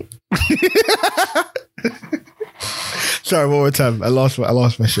 Sorry, one more time. I lost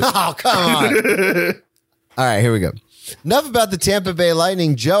my shit. Oh, come on. All right, here we go. enough about the Tampa Bay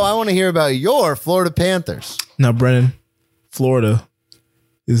Lightning. Joe, I want to hear about your Florida Panthers. Now, Brennan, Florida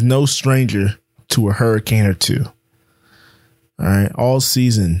is no stranger to a hurricane or two. All right. All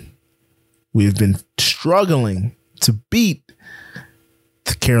season, we've been struggling to beat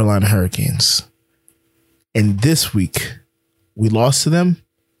the Carolina Hurricanes. And this week, we lost to them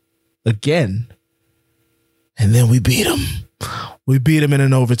again. And then we beat them. We beat them in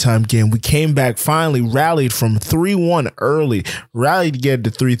an overtime game. We came back, finally rallied from 3-1 early, rallied to get to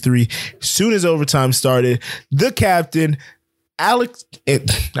 3-3. As soon as overtime started, the captain,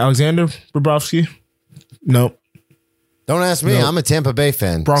 Alexander Bobrovsky. Nope. Don't ask me. Nope. I'm a Tampa Bay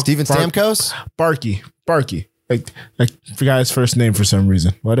fan. Steven Stamkos? Barkey. I forgot his first name for some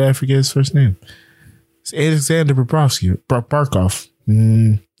reason. Why did I forget his first name? It's Alexander Bobrovsky. Barkov.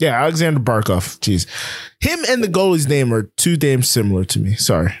 Yeah, Alexander Barkov. Jeez. Him and the goalie's name are too damn similar to me.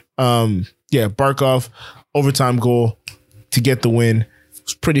 Sorry. Yeah, Barkov, overtime goal to get the win. It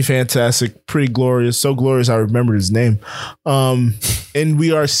was pretty fantastic, pretty glorious. So glorious I remembered his name. And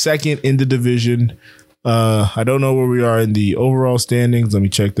we are second in the division. I don't know where we are in the overall standings. Let me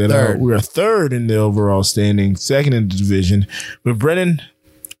check that out. We are third in the overall standings, second in the division. But Brennan,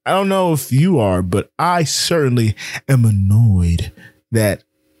 I don't know if you are, but I certainly am annoyed that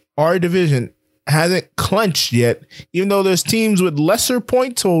our division hasn't clinched yet, even though there's teams with lesser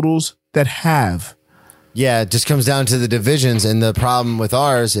point totals that have. Yeah, it just comes down to the divisions, and the problem with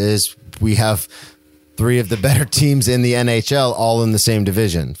ours is we have three of the better teams in the NHL all in the same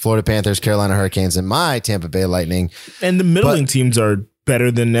division. Florida Panthers, Carolina Hurricanes, and my Tampa Bay Lightning. And the middling teams are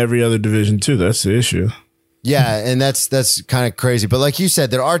better than every other division too. That's the issue. Yeah, and that's kind of crazy. But like you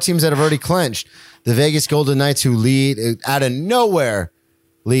said, there are teams that have already clinched. The Vegas Golden Knights, who lead out of nowhere,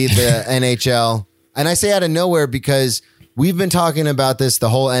 lead the NHL. And I say out of nowhere because we've been talking about this the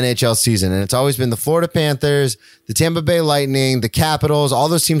whole NHL season, and it's always been the Florida Panthers, the Tampa Bay Lightning, the Capitals. All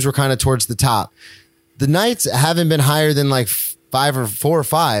those teams were kind of towards the top. The Knights haven't been higher than like 4 or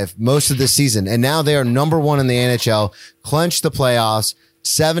 5 most of the season, and now they are number 1 in the NHL, clinched the playoffs,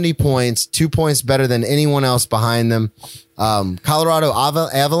 70 points, 2 points better than anyone else behind them. Colorado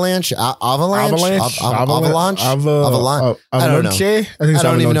Avalanche. I don't know. I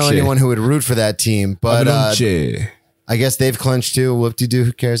don't even know anyone who would root for that team, but I guess they've clinched too. Whoop-de-doo,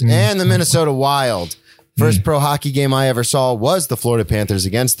 who cares? And the Minnesota Wild. First pro hockey game I ever saw was the Florida Panthers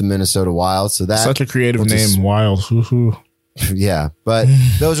against the Minnesota Wild. So that's such a creative name, Wild. Yeah, but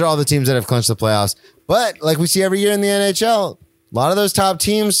those are all the teams that have clinched the playoffs. But like we see every year in the NHL, a lot of those top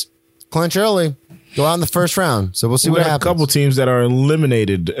teams clinch early, go out in the first round. So we'll see what happens. A couple teams that are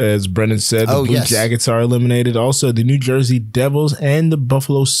eliminated, as Brennan said. The Blue Jackets are eliminated. Also, the New Jersey Devils and the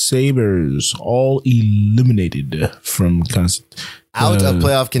Buffalo Sabres all eliminated from out of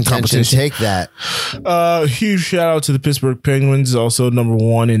playoff contention. Take that. Huge shout out to the Pittsburgh Penguins, also number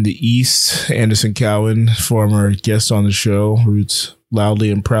 1 in the East. Anderson Cowan, former guest on the show, roots loudly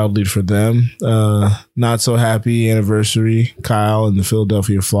and proudly for them. Not so happy anniversary, Kyle and the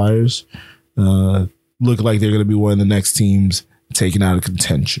Philadelphia Flyers. Look like they're going to be one of the next teams taken out of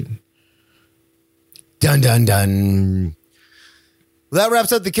contention. Dun, dun, dun. Well, that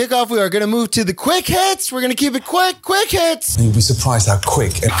wraps up the kickoff. We are going to move to the quick hits. We're going to keep it quick. Quick hits. You'll be surprised how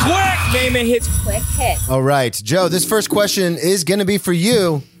quick. Quick, name it hits. Quick hits. All right, Joe, this first question is going to be for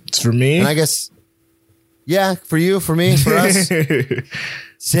you. It's for me? And I guess, yeah, for you, for me, for us.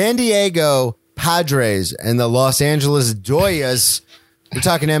 San Diego Padres and the Los Angeles Dodgers. We're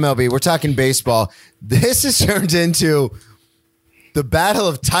talking MLB. We're talking baseball. This has turned into the Battle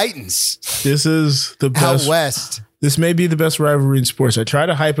of Titans. This is the best. Out west. This may be the best rivalry in sports. I tried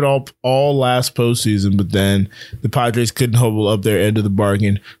to hype it all last postseason, but then the Padres couldn't hold up their end of the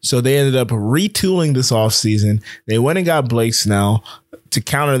bargain. So they ended up retooling this offseason. They went and got Blake Snell. To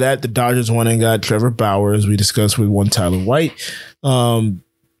counter that, the Dodgers went and got Trevor Bauer, as we discussed with one Tyler White. But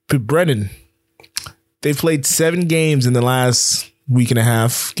Brennan, they played 7 games in the last week and a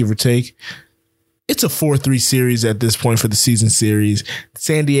half, give or take. It's a 4-3 series at this point for the season series.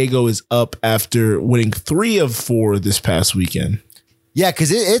 San Diego is up after winning 3 of 4 this past weekend. Yeah, because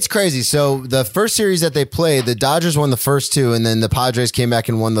it's crazy. So the first series that they played, the Dodgers won the first 2, and then the Padres came back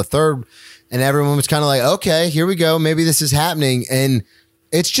and won the third. And everyone was kind of like, okay, here we go. Maybe this is happening. And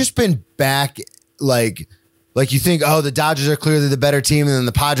it's just been back like you think, oh, the Dodgers are clearly the better team, and then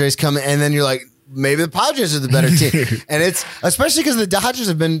the Padres come in, and then you're like, maybe the Padres are the better team. And it's especially because the Dodgers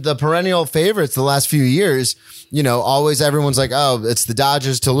have been the perennial favorites the last few years. You know, always everyone's like, oh, it's the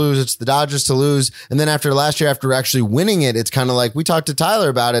Dodgers to lose. It's the Dodgers to lose. And then after last year, after actually winning it, it's kind of like we talked to Tyler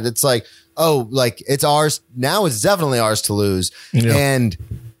about it. It's like, oh, like it's ours. Now it's definitely ours to lose. Yeah. And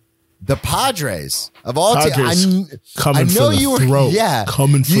The Padres of all teams. Coming for the throat. Yeah.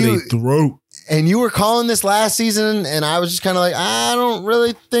 Coming for the throat. And you were calling this last season, and I was just kind of like, I don't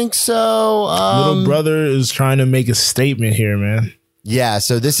really think so. Little brother is trying to make a statement here, man. Yeah,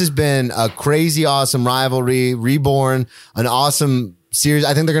 so this has been a crazy, awesome rivalry, reborn, an awesome series.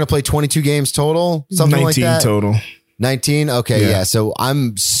 I think they're going to play 22 games total, something like that. 19 total. 19? Okay, yeah. So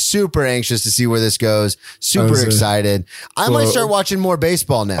I'm super anxious to see where this goes. Super excited. I might start watching more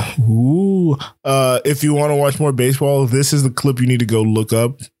baseball now. Ooh. If you want to watch more baseball, this is the clip you need to go look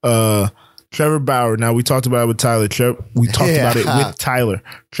up. Trevor Bauer. Now, we talked about it with Tyler. We talked about it with Tyler.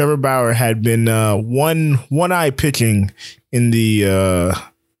 Trevor Bauer had been one-eye pitching in the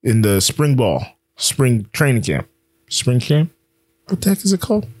spring training camp. Spring camp? What the heck is it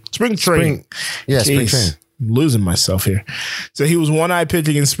called? Spring training. Spring training. I'm losing myself here. So he was one-eye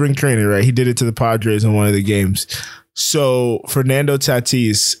pitching in spring training, right? He did it to the Padres in one of the games. So Fernando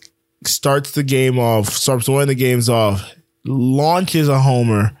Tatis starts one of the games off, launches a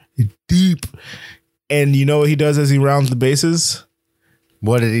homer deep, and you know what he does as he rounds the bases?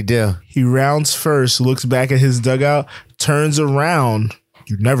 What did he do? He rounds first, looks back at his dugout, turns around.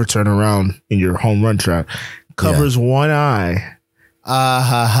 You never turn around in your home run trap. Covers one eye.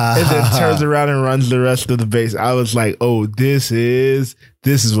 And then turns around and runs the rest of the base. I was like, oh, this is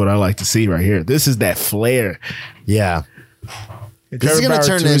what I like to see right here. This is that flair. Yeah. This is going to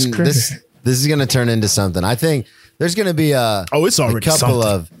turn this is going to turn into something. I think there's going to be it's already a couple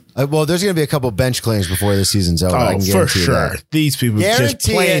of there's going to be a couple bench cleans before the season's over. I can guarantee for sure. That. These people just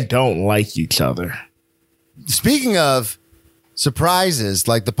plain don't like each other. Speaking of surprises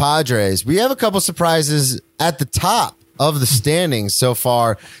like the Padres, we have a couple surprises at the top of the standings so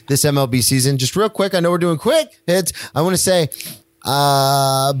far this MLB season. Just real quick, I know we're doing quick hits. I want to say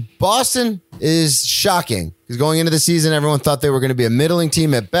Boston is shocking because going into the season, everyone thought they were going to be a middling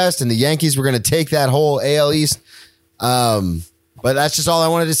team at best, and the Yankees were going to take that whole AL East. But that's just all I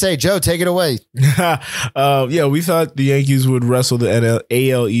wanted to say. Joe, take it away. We thought the Yankees would wrestle the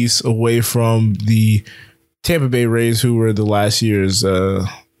AL East away from the Tampa Bay Rays, who were the last year's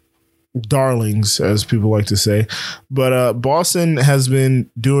darlings, as people like to say. But Boston has been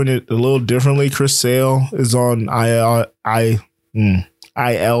doing it a little differently. Chris Sale is on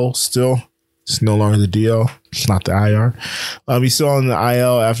IL still. It's no longer the DL. It's not the IR. He's still on the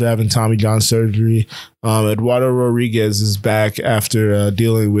IL after having Tommy John surgery. Eduardo Rodriguez is back after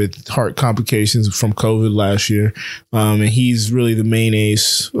dealing with heart complications from COVID last year. And he's really the main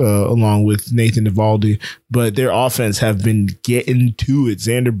ace along with Nathan Eovaldi. But their offense have been getting to it.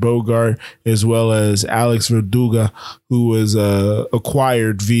 Xander Bogart as well as Alex Verdugo, who was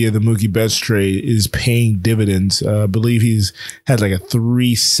acquired via the Mookie Betts trade, is paying dividends. I believe he's had like a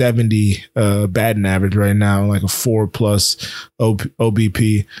 370 batting average right now, like a 4+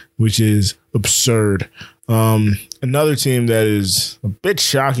 OBP, which is absurd. Another team that is a bit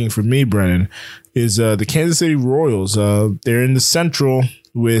shocking for me, Brennan, is the Kansas City Royals. They're in the Central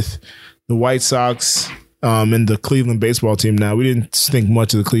with the White Sox and the Cleveland baseball team. Now, we didn't think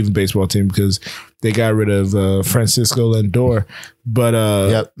much of the Cleveland baseball team because they got rid of Francisco Lindor.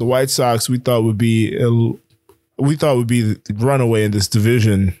 But the White Sox we thought would be the runaway in this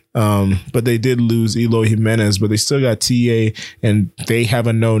division. But they did lose Eloy Jimenez, but they still got TA, and they have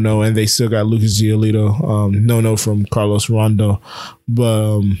a no-no, and they still got Lucas Giolito, no-no from Carlos Rondo.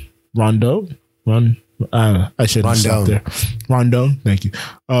 But I shouldn't have stopped there. Rondon, thank you.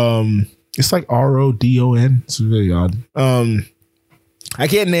 It's like Rodon. It's really odd. I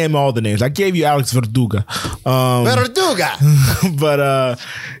can't name all the names. I gave you Alex Verdugo. But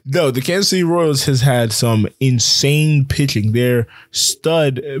no, the Kansas City Royals has had some insane pitching. Their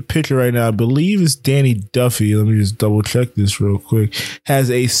stud pitcher right now, I believe, is Danny Duffy. Let me just double check this real quick. Has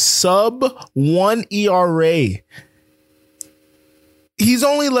a sub-1 ERA. He's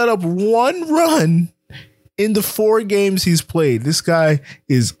only let up one run in the 4 games he's played. This guy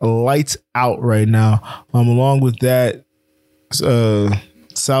is lights out right now. Along with that,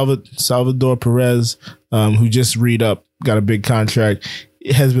 Salvador Perez, who just re-up, got a big contract,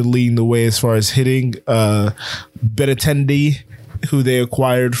 has been leading the way as far as hitting. Benintendi, who they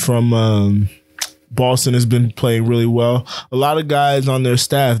acquired from Boston, has been playing really well. A lot of guys on their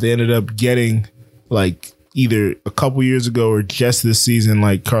staff they ended up getting like either a couple years ago or just this season,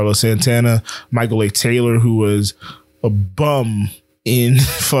 like Carlos Santana, Michael A. Taylor, who was a bum in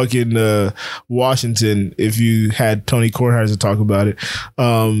fucking Washington, if you had Tony Kornheiser talk about it.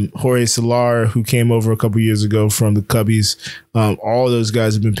 Jorge Soler, who came over a couple years ago from the Cubbies. All of those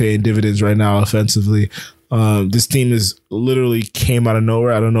guys have been paying dividends right now offensively. This team is literally came out of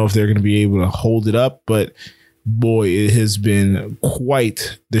nowhere. I don't know if they're going to be able to hold it up, but boy, it has been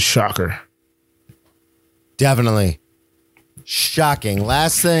quite the shocker. Definitely. Shocking.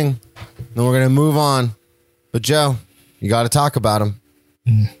 Last thing, then we're going to move on. But Joe, you got to talk about him.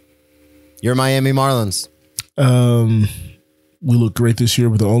 Your Miami Marlins. We look great this year.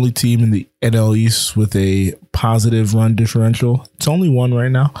 We're the only team in the NL East with a positive run differential. It's only one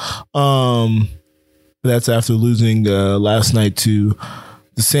right now. That's after losing last night to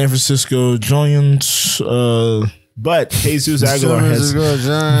the San Francisco Giants. But Jesus Aguilar Jesus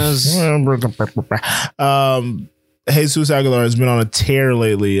Aguilar has been on a tear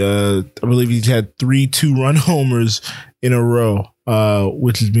lately. I believe he's had 3 2-run homers in a row,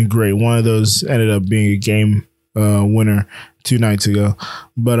 which has been great. One of those ended up being a game winner 2 nights ago.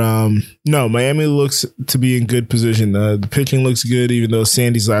 But no, Miami looks to be in good position. The pitching looks good, even though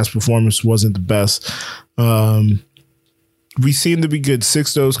Sandy's last performance wasn't the best. We seem to be good.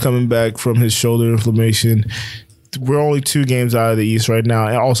 Sixto's coming back from his shoulder inflammation. We're only 2 games out of the East right now.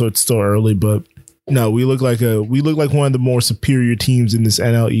 And also, it's still early, but no, we look like one of the more superior teams in this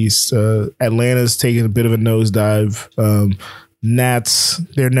NL East. Atlanta's taking a bit of a nosedive. Nats,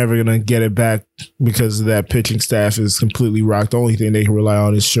 they're never going to get it back because that pitching staff is completely rocked. The only thing they can rely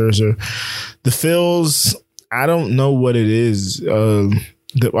on is Scherzer. The Phils, I don't know what it is.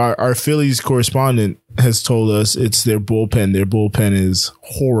 Our Phillies correspondent has told us it's their bullpen. Their bullpen is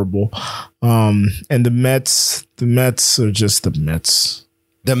horrible. And the Mets are just the Mets.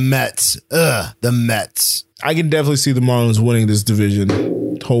 The Mets. The Mets. I can definitely see the Marlins winning this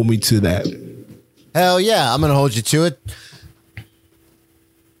division. Hold me to that. Hell yeah, I'm going to hold you to it.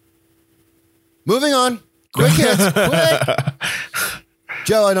 Moving on. Quick hits. Quick.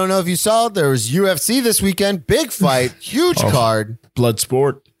 Joe, I don't know if you saw it. There was UFC this weekend. Big fight. Huge card. Blood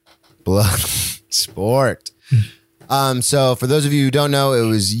sport. Blood sport. So for those of you who don't know, it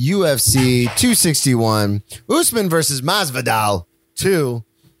was UFC 261. Usman versus Masvidal 2.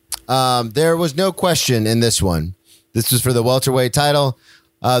 There was no question in this one. This was for the welterweight title.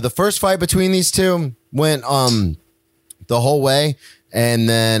 The first fight between these two went the whole way. And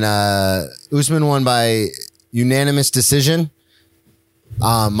then Usman won by unanimous decision.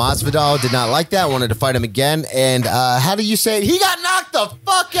 Masvidal did not like that, wanted to fight him again. And how do you say it? He got knocked the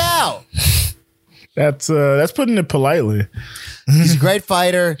fuck out. That's putting it politely. He's a great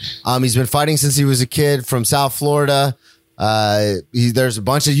fighter. He's been fighting since he was a kid from South Florida. There's a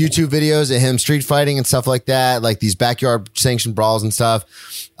bunch of YouTube videos of him street fighting and stuff like that, like these backyard sanctioned brawls and stuff.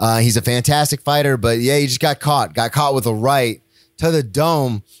 He's a fantastic fighter, but yeah, he just got caught with a right to the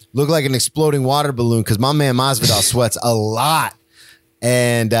dome. Looked like an exploding water balloon because my man Masvidal sweats a lot.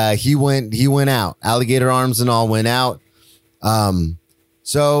 And he went out. Alligator arms and all went out.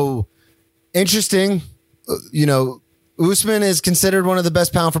 So interesting. Usman is considered one of the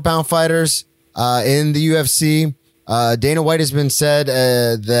best pound for pound fighters in the UFC. Dana White has been said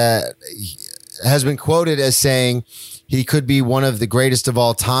that has been quoted as saying he could be one of the greatest of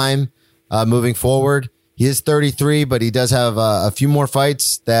all time moving forward. He is 33, but he does have a few more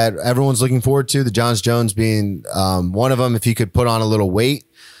fights that everyone's looking forward to. The John Jones being one of them, if he could put on a little weight.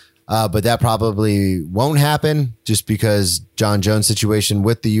 But that probably won't happen just because John Jones' situation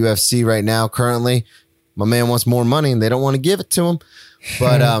with the UFC right now, currently, my man wants more money and they don't want to give it to him.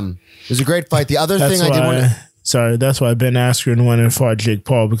 But it was a great fight. The other thing I did want to... Sorry, that's why Ben Askren went and fought Jake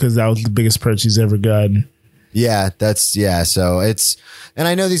Paul, because that was the biggest purchase he's ever gotten. Yeah, so it's, and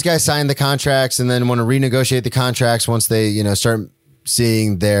I know these guys signed the contracts and then want to renegotiate the contracts once they, start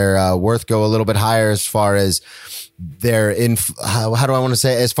seeing their worth go a little bit higher as far as their how do I want to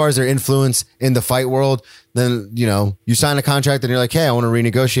say, as far as their influence in the fight world. Then, you sign a contract and you're like, hey, I want to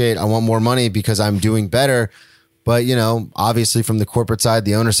renegotiate. I want more money because I'm doing better. But, obviously from the corporate side,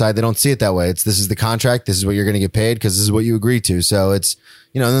 the owner side, they don't see it that way. This is the contract. This is what you're going to get paid because this is what you agreed to. So it's,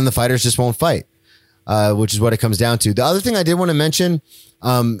 and then the fighters just won't fight. Which is what it comes down to. The other thing I did want to mention,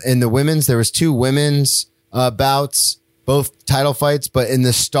 in the women's, there was 2 women's bouts, both title fights, but in the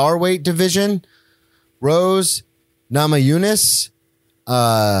starweight division, Rose Namajunas.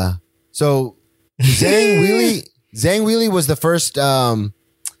 So Zhang Weili was the first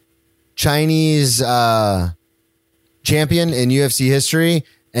Chinese champion in UFC history,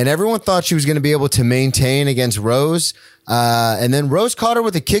 and everyone thought she was going to be able to maintain against Rose. And then Rose caught her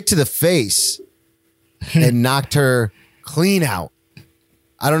with a kick to the face and knocked her clean out.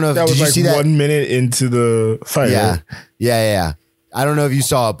 I don't know if that was did you see that? 1 minute into the fight. Yeah. I don't know if you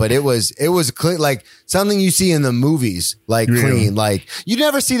saw it, but it was clean, like something you see in the movies, like clean. Like you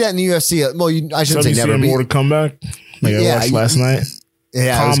never see that in the UFC. Well, I shouldn't say never. More to come back. Like I watched last night.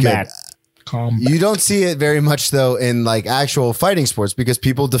 Yeah, Combat. You don't see it very much though in like actual fighting sports because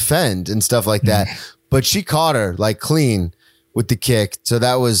people defend and stuff like that. but she caught her like clean with the kick. So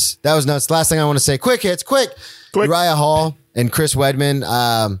that was nuts. Last thing I want to say, quick hits, quick. Uriah Hall and Chris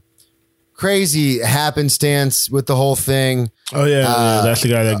Wedman. Crazy happenstance with the whole thing. Oh yeah, that's the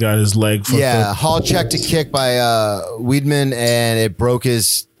guy that got his leg fucked up. Hall checked a kick by Weidman and it broke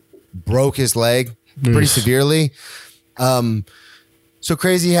his leg pretty severely. So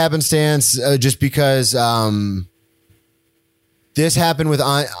crazy happenstance just because this happened with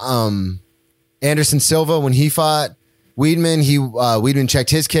Anderson Silva when he fought Weidman. Weidman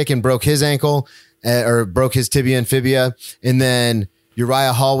checked his kick and broke his ankle or broke his tibia and fibia, and then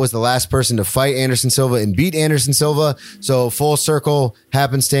Uriah Hall was the last person to fight Anderson Silva and beat Anderson Silva. So full circle,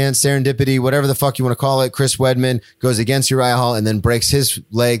 happenstance, serendipity, whatever the fuck you want to call it. Chris Wedman goes against Uriah Hall and then breaks his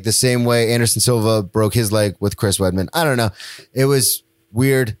leg the same way Anderson Silva broke his leg with Chris Wedman. I don't know. It was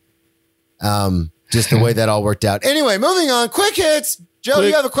weird. Just the way that all worked out. Anyway, moving on. Quick hits. Joe,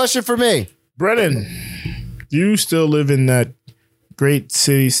 you have a question for me. Brennan, do you still live in that great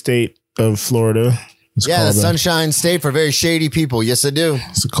city state of Florida? The Sunshine State for very shady people. Yes, I do.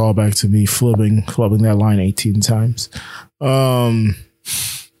 It's a callback to me flubbing that line 18 times. And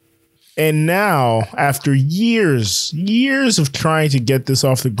now, after years of trying to get this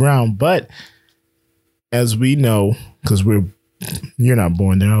off the ground, but as we know, because you're not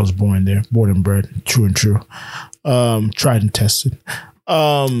born there. I was born there, born and bred, true and true. Tried and tested.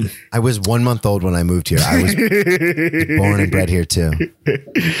 I was 1 month old when I moved here. I was born and bred here too.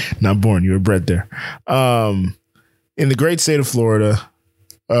 Not born, you were bred there. In the great state of Florida,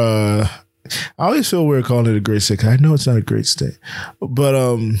 I always feel weird calling it a great state. I know it's not a great state, but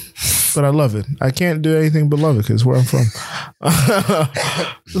I love it. I can't do anything but love it because where I'm from. A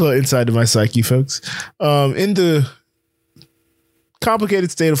little inside of my psyche, folks. In the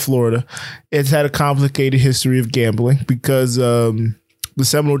complicated state of Florida, it's had a complicated history of gambling because the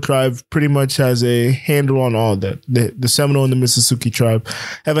Seminole tribe pretty much has a handle on all that. The Seminole and the Mississippi tribe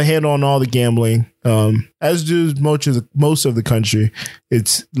have a handle on all the gambling, as do most of the country.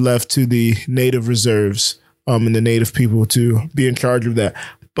 It's left to the native reserves and the native people to be in charge of that.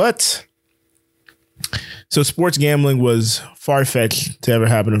 But so sports gambling was far-fetched to ever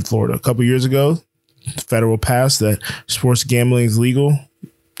happen in Florida. A couple years ago, the federal passed that sports gambling is legal.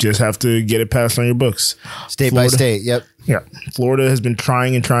 Just have to get it passed on your books. State by state. Yep. Yeah. Florida has been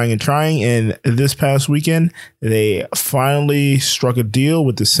trying. And this past weekend, they finally struck a deal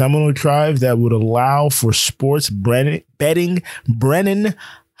with the Seminole tribe that would allow for sports betting. Brennan,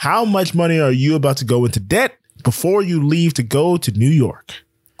 how much money are you about to go into debt before you leave to go to New York?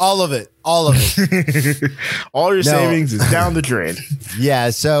 All of it. All your savings is down the drain.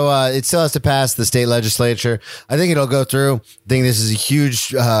 Yeah, so it still has to pass the state legislature. I think it'll go through. I think this is a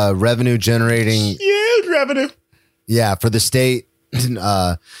huge revenue generating. Huge revenue. Yeah, for the state.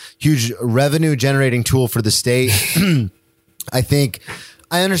 Huge revenue generating tool for the state. I think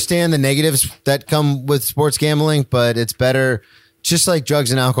I understand the negatives that come with sports gambling, but it's better. Just like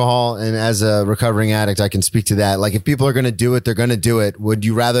drugs and alcohol, and as a recovering addict, I can speak to that. Like if people are going to do it, they're going to do it. Would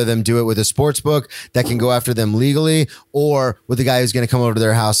you rather them do it with a sports book that can go after them legally, or with a guy who's going to come over to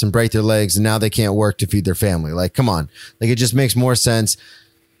their house and break their legs and now they can't work to feed their family? Like, come on. Like it just makes more sense.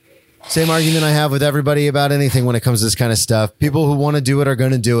 Same argument I have with everybody about anything when it comes to this kind of stuff. People who want to do it are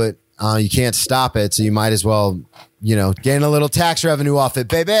going to do it. You can't stop it. So you might as well, gain a little tax revenue off it,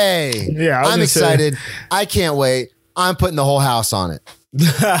 baby. Yeah, I'm excited. I can't wait. I'm putting the whole house on it.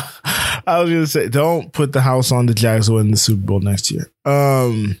 I was going to say, don't put the house on the Jags to win the Super Bowl next year.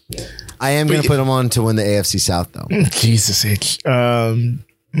 I am going to put them on to win the AFC South, though. Jesus H.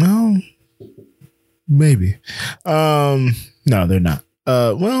 Well, maybe. No, they're not.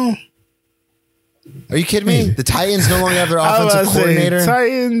 Well, are you kidding me? The Titans no longer have their offensive coordinator.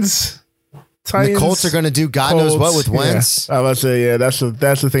 Titans. The Colts are going to do God knows what with Wentz. I was about to say,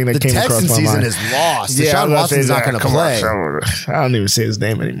 that's the thing that came across my mind. The Texans season is lost. Deshaun Watson's not going to play. I don't even say his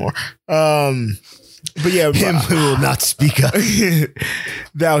name anymore. But yeah, him who will not speak up.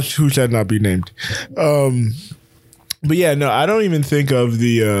 Thou who shall not be named. But yeah, no, I don't even think of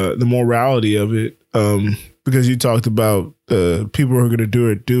the morality of it. Because you talked about people who are going to do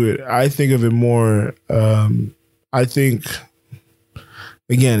it. I think of it more. I think.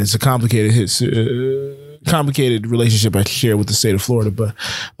 Again, it's a complicated complicated relationship I share with the state of Florida, but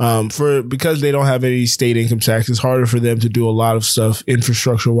because they don't have any state income tax, it's harder for them to do a lot of stuff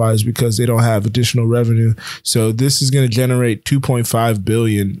infrastructure wise because they don't have additional revenue. So this is going to generate $2.5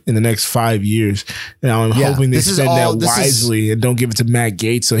 billion in the next 5 years. Now I'm hoping they spend that wisely and don't give it to Matt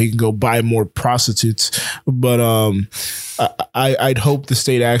Gaetz so he can go buy more prostitutes. But I'd hope the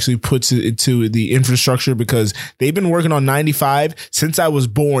state actually puts it into the infrastructure because they've been working on 95 since I was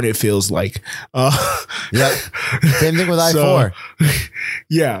born. It feels like, yep. Same thing with I-4.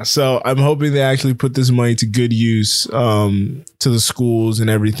 Yeah. So I'm hoping they actually put this money to good use, to the schools and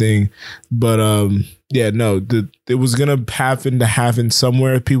everything. But, it was going to happen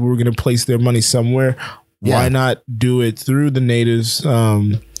somewhere. People were going to place their money somewhere. Why not do it through the natives,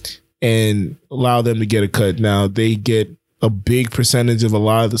 and allow them to get a cut? Now they get a big percentage of a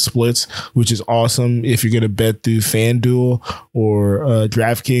lot of the splits, which is awesome. If you're going to bet through FanDuel or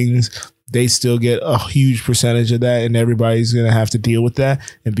DraftKings, they still get a huge percentage of that, and everybody's going to have to deal with that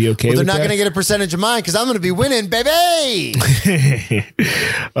and be okay with that. They're not going to get a percentage of mine because I'm going to be winning, baby.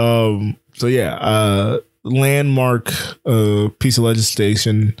 Landmark piece of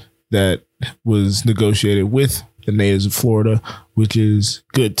legislation that was negotiated with the natives of Florida, which is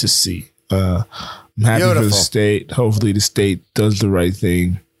good to see. I'm happy for the state. Hopefully the state does the right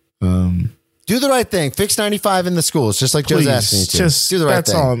thing. Do the right thing. Fix 95 in the schools, just like Joe's asking you to. Just do the right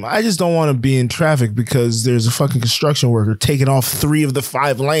thing. All. I just don't want to be in traffic because there's a fucking construction worker taking off 3 of the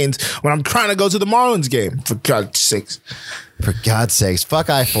 5 lanes when I'm trying to go to the Marlins game. For God's sakes. For God's sakes. Fuck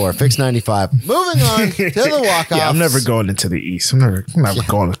I-4. Fix 95. Moving on to the walk-offs. Yeah, I'm never going into the east. I'm never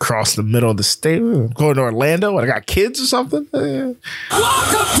going across the middle of the state. I'm going to Orlando. I got kids or something. Welcome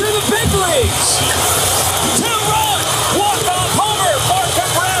to the big leagues. 2-run walk-off homer for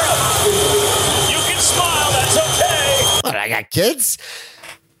Cabrera. You can smile. That's okay. What, I got kids?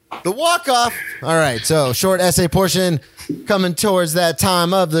 The walk-off. All right, so short essay portion coming towards that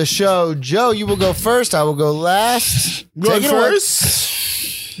time of the show. Joe, you will go first. I will go last. Going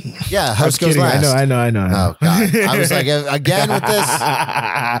first? Yeah, host goes last. I know. Oh, God. I was like, again with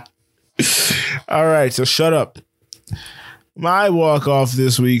this? All right, so shut up. My walk-off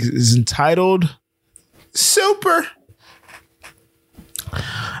this week is entitled Super.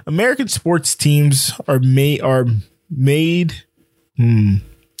 American sports teams are made. I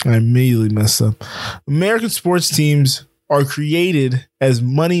immediately messed up. American sports teams are created as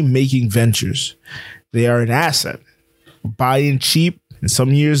money-making ventures. They are an asset. Buy in cheap, and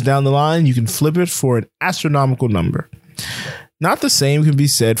some years down the line, you can flip it for an astronomical number. Not the same can be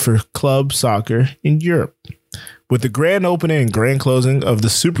said for club soccer in Europe. With the grand opening and grand closing of the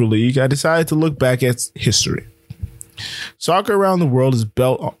Super League, I decided to look back at history. Soccer around the world is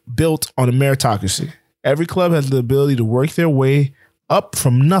built on a meritocracy. Every club has the ability to work their way up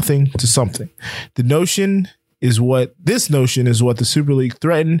from nothing to something. This notion is what the Super League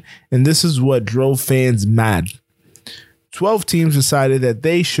threatened, and this is what drove fans mad. 12 teams decided that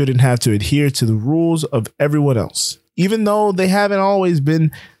they shouldn't have to adhere to the rules of everyone else, even though they haven't always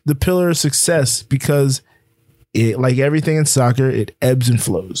been the pillar of success, because like everything in soccer, it ebbs and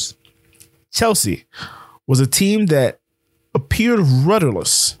flows. Chelsea was a team that appeared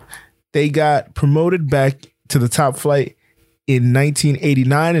rudderless. They got promoted back to the top flight in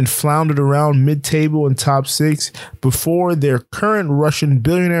 1989 and floundered around mid-table and top 6 before their current Russian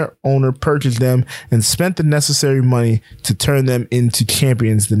billionaire owner purchased them and spent the necessary money to turn them into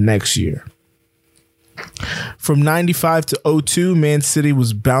champions the next year. From 95 to 02, Man City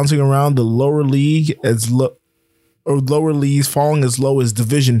was bouncing around the lower league lower leagues, falling as low as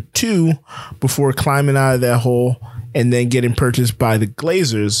Division 2 before climbing out of that hole and then getting purchased by the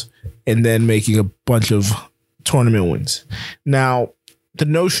Glazers and then making a bunch of tournament wins. Now, the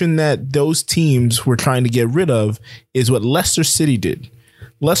notion that those teams were trying to get rid of is what Leicester City did.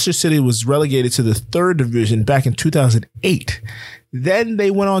 Leicester City was relegated to the 3rd division back in 2008. Then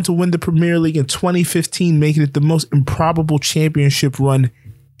they went on to win the Premier League in 2015, making it the most improbable championship run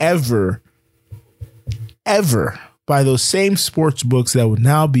ever by those same sports books that would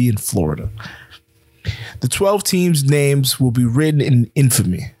now be in Florida. The 12 teams' names will be written in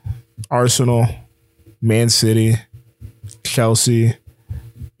infamy. Arsenal, Man City, Chelsea,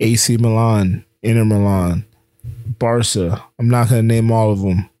 AC Milan, Inter Milan, Barca. I'm not going to name all of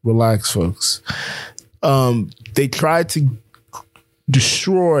them. Relax, folks. They tried to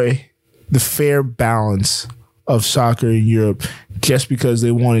destroy the fair balance of soccer in Europe just because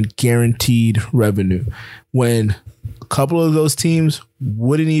they wanted guaranteed revenue. When couple of those teams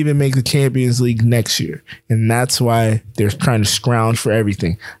wouldn't even make the Champions League next year. And that's why they're trying to scrounge for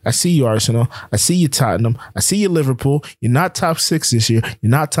everything. I see you, Arsenal. I see you, Tottenham. I see you, Liverpool. You're not top 6 this year.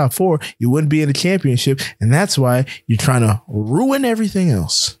 You're not top 4. You wouldn't be in the championship. And that's why you're trying to ruin everything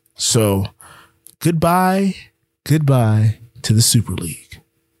else. So goodbye to the Super League.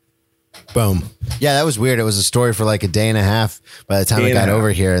 Boom. Yeah, that was weird. It was a story for like a day and a half by the time it got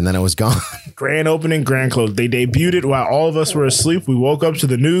over here, and then it was gone. Grand opening, grand close. They debuted it while all of us were asleep. We woke up to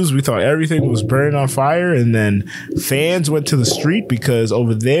the news. We thought everything was burning on fire, and then fans went to the street because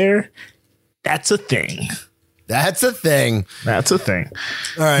over there, that's a thing. That's a thing. That's a thing.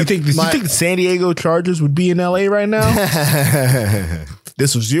 All right. You think the San Diego Chargers would be in LA right now? If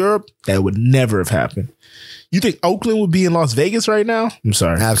this was Europe, that would never have happened. You think Oakland would be in Las Vegas right now? I'm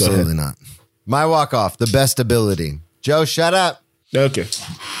sorry. Absolutely not. My walk-off, the best ability. Joe, shut up. Okay.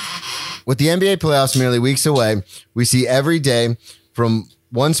 With the NBA playoffs merely weeks away, we see every day from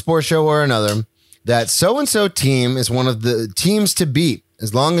one sports show or another that so-and-so team is one of the teams to beat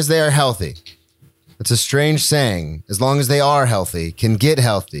as long as they are healthy. It's a strange saying. As long as they are healthy, can get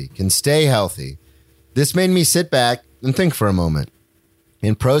healthy, can stay healthy. This made me sit back and think for a moment.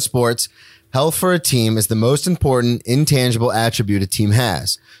 In pro sports, health for a team is the most important intangible attribute a team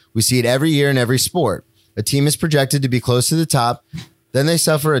has. We see it every year in every sport. A team is projected to be close to the top, then they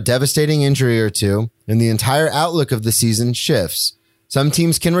suffer a devastating injury or two, and the entire outlook of the season shifts. Some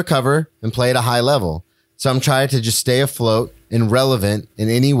teams can recover and play at a high level. Some try to just stay afloat and relevant in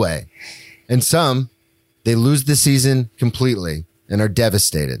any way. And some, they lose the season completely and are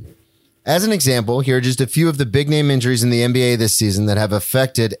devastated. As an example, here are just a few of the big name injuries in the NBA this season that have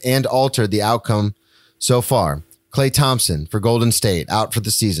affected and altered the outcome so far. Klay Thompson for Golden State, out for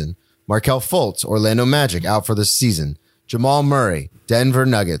the season. Markelle Fultz, Orlando Magic, out for the season. Jamal Murray, Denver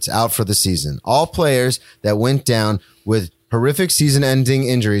Nuggets, out for the season. All players that went down with horrific season-ending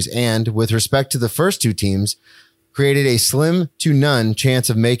injuries and, with respect to the first two teams, created a slim to none chance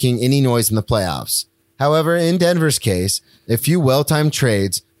of making any noise in the playoffs. However, in Denver's case, a few well-timed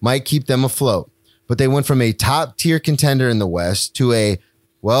trades might keep them afloat, but they went from a top-tier contender in the West to a,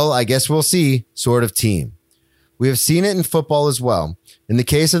 well, I guess we'll see, sort of team. We have seen it in football as well. In the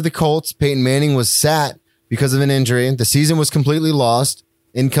case of the Colts, Peyton Manning was sat because of an injury. The season was completely lost.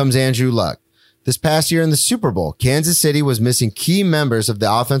 In comes Andrew Luck. This past year in the Super Bowl, Kansas City was missing key members of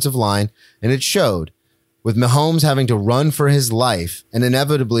the offensive line, and it showed, with Mahomes having to run for his life, and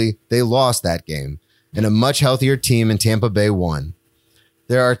inevitably they lost that game, and a much healthier team in Tampa Bay won.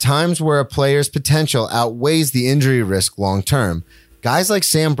 There are times where a player's potential outweighs the injury risk long term. Guys like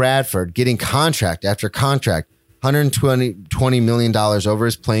Sam Bradford getting contract after contract, $120 million over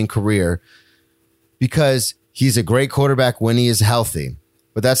his playing career because he's a great quarterback when he is healthy.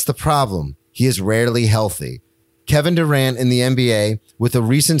 But that's the problem. He is rarely healthy. Kevin Durant in the NBA with a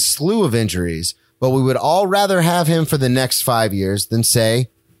recent slew of injuries, but we would all rather have him for the next 5 years than, say,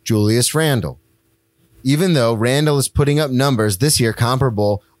 Julius Randle. Even though Randle is putting up numbers this year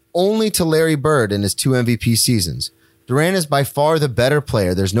comparable only to Larry Bird in his 2 MVP seasons. Durant is by far the better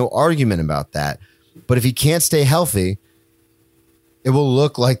player. There's no argument about that. But if he can't stay healthy, it will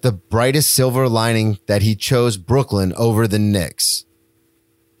look like the brightest silver lining that he chose Brooklyn over the Knicks.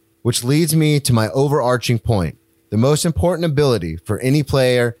 Which leads me to my overarching point. The most important ability for any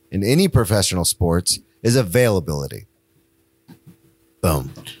player in any professional sports is availability.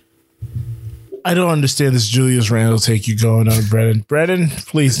 Boom. I don't understand this Julius Randle take you going on, Brennan. Brennan,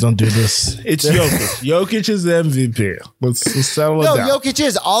 please don't do this. It's Jokic. Jokic is the MVP. Let's settle it down. No, Jokic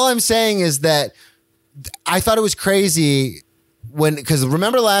is. All I'm saying is that I thought it was crazy because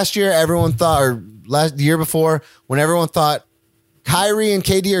remember last year, everyone thought, or the year before, when everyone thought Kyrie and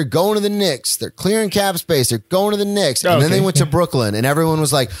KD are going to the Knicks. They're clearing cap space. They're going to the Knicks. And then they went to Brooklyn and everyone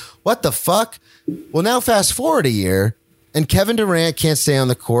was like, what the fuck? Well, now fast forward a year. And Kevin Durant can't stay on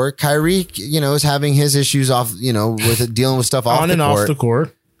the court. Kyrie, is having his issues off, with dealing with stuff off the court. On and off the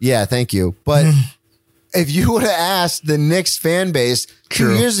court. Yeah, thank you. But if you would have asked the Knicks fan base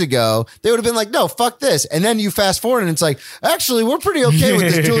 2 years ago, they would have been like, no, fuck this. And then you fast forward and it's like, actually, we're pretty okay with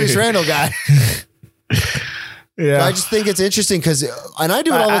this Julius Randle guy. Yeah, so I just think it's interesting because, and I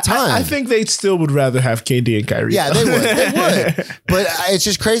do it all the time. I think they still would rather have KD and Kyrie. Yeah, they would. They would. But it's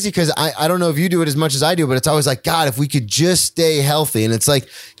just crazy because I don't know if you do it as much as I do, but it's always like, God, if we could just stay healthy. And it's like,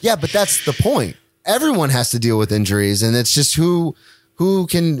 yeah, but that's the point. Everyone has to deal with injuries, and it's just who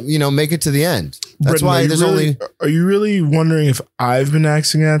can, make it to the end. That's why there's only. Are you really wondering if I've been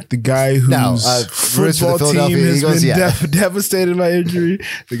acting at the guy whose football team has been devastated by injury?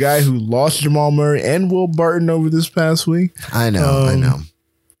 The guy who lost Jamal Murray and Will Barton over this past week? I know.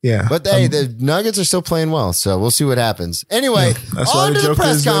 Yeah. But hey, the Nuggets are still playing well, so we'll see what happens. Anyway, that's why on to the Joker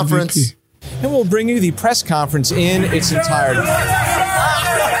press is the conference. MVP. And we'll bring you the press conference in its entirety.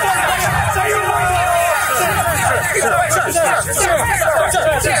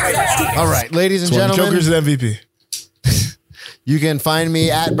 All right, ladies and So gentlemen. Joker's the MVP. You can find me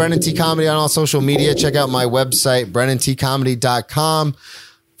at Brennan T Comedy on all social media. Check out my website, BrennanTComedy.com,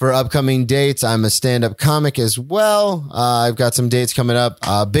 for upcoming dates. I'm a stand-up comic as well. I've got some dates coming up.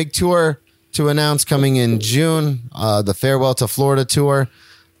 Big tour to announce coming in June, the Farewell to Florida tour,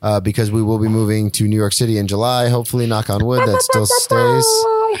 because we will be moving to New York City in July. Hopefully, knock on wood, that still stays.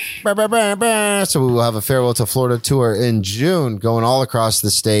 So we will have a Farewell to Florida tour in June, going all across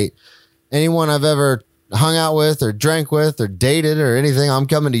the state. Anyone I've ever hung out with or drank with or dated or anything, I'm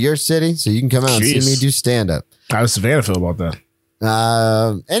coming to your city, so you can come out and see me do stand-up. How does Savannah feel about that?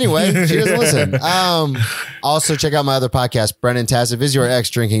 Anyway, she doesn't listen. Also check out my other podcast, Brennan Tassif is your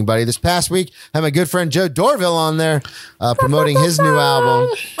ex-drinking buddy. This past week, I had my good friend Joe Dorville on there promoting his new album.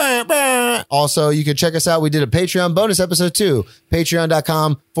 Also, you can check us out. We did a Patreon bonus episode too.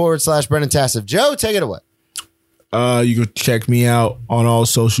 Patreon.com/Brennan Tassif. Joe, take it away. You can check me out on all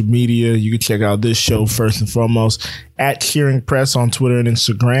social media. You can check out this show first and foremost at Cheering Press on Twitter and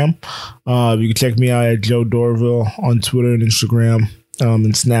Instagram. You can check me out at Joe Dorville on Twitter and Instagram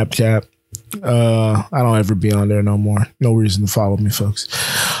and Snapchat. I don't ever be on there no more. No reason to follow me, folks.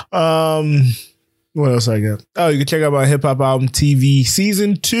 What else I got? Oh, you can check out my hip hop album TV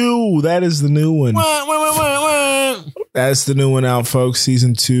Season 2. That is the new one. That's the new one out, folks.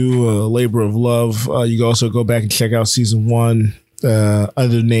 Season 2, Labor of Love. You can also go back and check out Season 1 under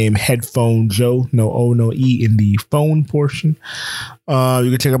the name Headphone Joe. No O, no E in the phone portion.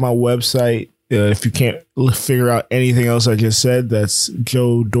 You can check out my website. If you can't figure out anything else I just said, that's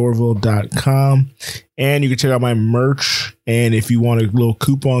joedorville.com. And you can check out my merch. And if you want a little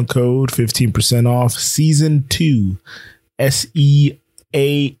coupon code, 15% off, Season 2, SEASON,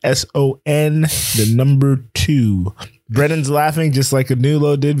 the number 2. Brennan's laughing just like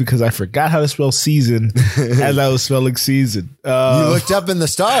Anulo did because I forgot how to spell season as I was spelling season. You looked up in the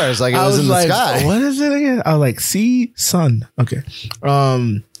stars like it was in the sky. What is it again? I was like, see, sun. Okay.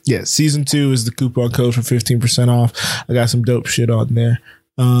 Yeah, Season 2 is the coupon code for 15% off. I got some dope shit on there.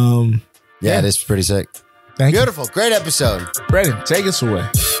 Yeah, it is pretty sick. Thank Beautiful. Great episode. Brennan, take us away.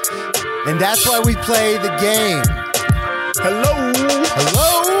 And that's why we play the game. Hello.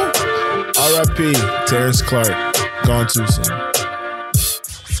 R.I.P. Terrence Clark. Gone too soon.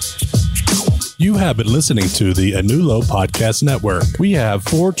 You have been listening to the Anulo Podcast Network. We have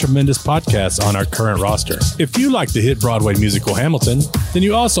 4 tremendous podcasts on our current roster. If you like the hit Broadway musical Hamilton, then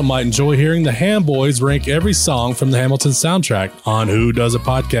you also might enjoy hearing the Ham Boys rank every song from the Hamilton soundtrack on Who Does a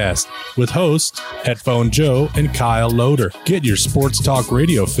Podcast with hosts Headphone Joe and Kyle Loader. Get your sports talk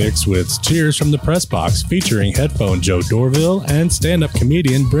radio fix with Cheers from the Press Box featuring Headphone Joe Dorville and stand-up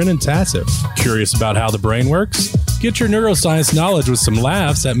comedian Brennan Tassif. Curious about how the brain works? Get your neuroscience knowledge with some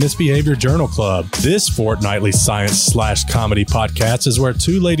laughs at Misbehavior Journal Club. This fortnightly science/comedy podcast is where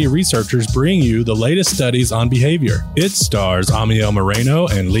 2 lady researchers bring you the latest studies on behavior. It stars Amiel Moreno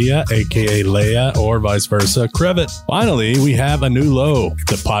and Leah, aka Leia, or vice versa, Crevitt. Finally, we have Anulo,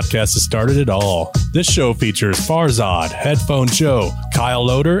 the podcast that started it all. This show features Farzad, Headphone Joe, Kyle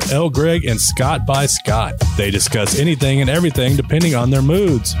Loader, L. Greg, and Scott by Scott. They discuss anything and everything depending on their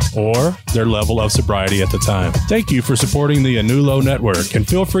moods or their level of sobriety at the time. Thank you for supporting the Anulo Network, and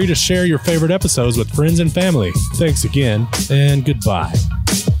feel free to share your favorite episodes with friends and family. Thanks again, and goodbye.